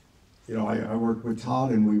 I work with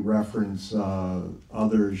Todd and we reference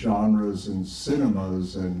other genres and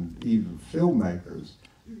cinemas and even filmmakers,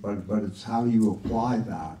 but it's how you apply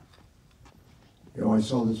that. I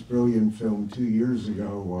saw this brilliant film 2 years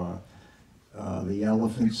ago, The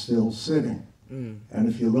Elephant Still Sitting. And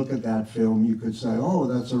if you look at that film, you could say, oh,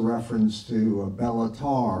 that's a reference to Bela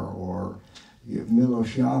Tar or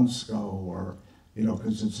Miloshansko, or,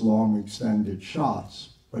 because it's long extended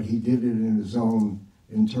shots. But he did it in his own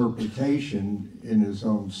interpretation, in his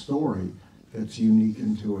own story, that's unique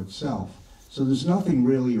into itself. So there's nothing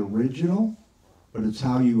really original, but it's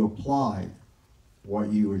how you apply what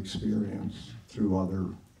you experience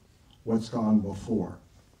through what's gone before.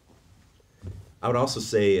 I would also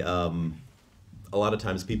say a lot of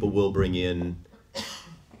times people will bring in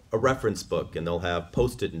a reference book and they'll have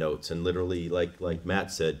Post-it notes and literally, like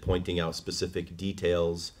Matt said, pointing out specific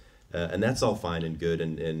details, and that's all fine and good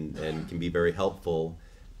and can be very helpful.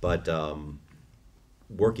 But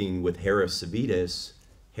working with Harris Savides,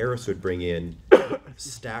 Harris would bring in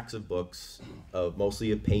stacks of books,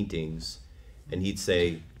 mostly of paintings, and he'd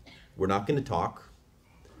say, we're not going to talk,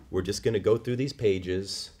 we're just going to go through these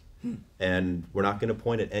pages, and we're not going to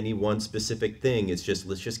point at any one specific thing. It's just,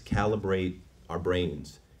 let's just calibrate our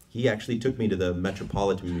brains. He actually took me to the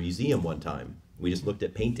Metropolitan Museum one time. We just looked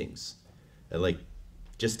at paintings, and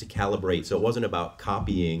just to calibrate. So it wasn't about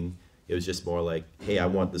copying. It was just more like, hey, I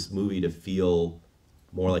want this movie to feel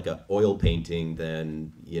more like an oil painting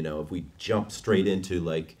than, if we jump straight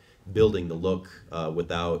into building the look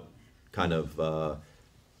without kind of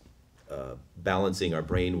balancing our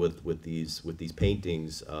brain with these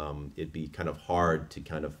paintings, it'd be kind of hard to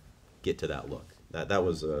kind of get to that look. That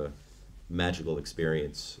was a magical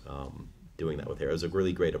experience doing that with her. It was a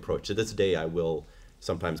really great approach. To this day, I will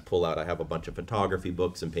sometimes pull out. I have a bunch of photography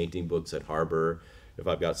books and painting books at Harbor. If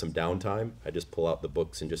I've got some downtime, I just pull out the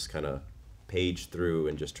books and just kind of page through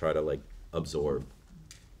and just try to absorb.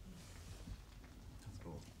 That's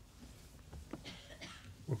cool.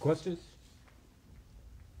 More questions?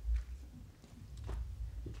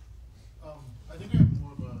 I think I have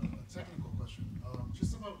more of a technical question.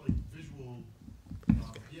 Just about visual,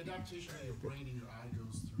 the adaptation that your brain and your eye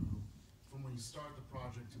goes through from when you start the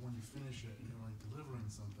project to when you finish it and you're delivering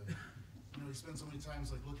something. You spend so many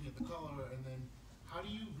times looking at the color, and then how do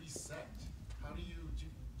you reset? How do you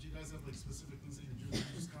do you guys have like specific things that you do? You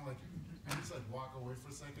just kind of like, I need to like walk away for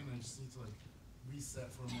a second and just need to like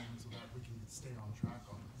reset for a moment so that we can stay on track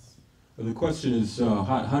on this. The question is,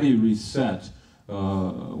 how do you reset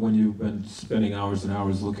when you've been spending hours and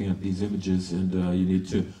hours looking at these images and you need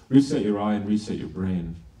to reset your eye and reset your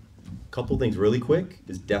brain? Couple things really quick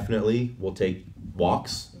is definitely we'll take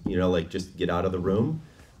walks, you know, like just get out of the room.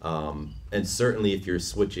 And certainly if you're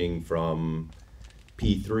switching from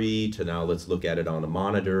P3 to now let's look at it on a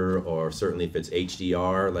monitor, or certainly if it's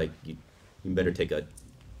HDR, like you better take a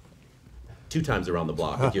 2 times around the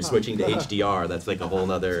block. If you're switching to HDR, that's like a whole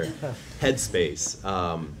nother headspace.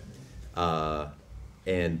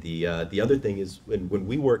 And the other thing is when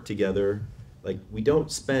we work together, like we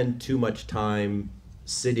don't spend too much time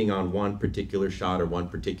sitting on one particular shot or one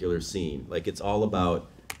particular scene. Like it's all about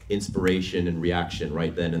inspiration and reaction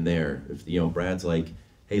right then and there. If Brad's like,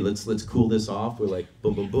 hey, let's cool this off, we're like,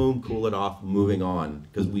 boom, boom, boom, cool it off, moving on,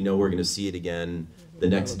 because we know we're going to see it again the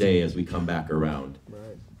next day as we come back around.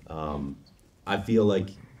 I feel like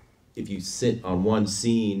if you sit on one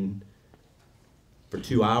scene for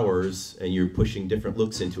 2 hours and you're pushing different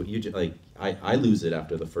looks into it, you just, like I lose it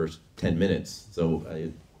after the first 10 minutes. So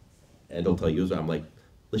Ed will tell you, I'm like,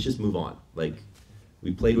 let's just move on. Like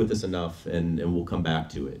we played with this enough, and we'll come back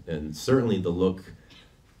to it. And certainly the look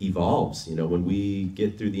evolves. You know, when we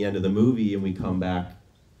get through the end of the movie and we come back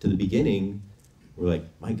to the beginning, we're like,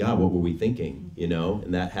 my God, what were we thinking? You know,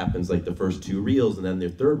 and that happens like the first 2 reels, and then the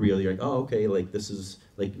third reel, you're like, oh, okay, like this is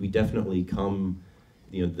like we definitely come.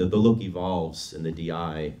 You know, the look evolves in the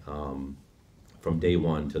DI from day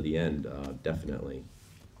one to the end, definitely.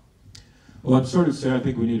 Well, I'm sorry to say I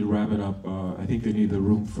think we need to wrap it up. I think they need the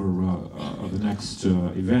room for the next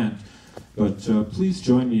event. But please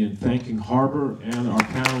join me in thanking Harbor and our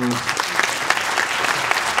panelists.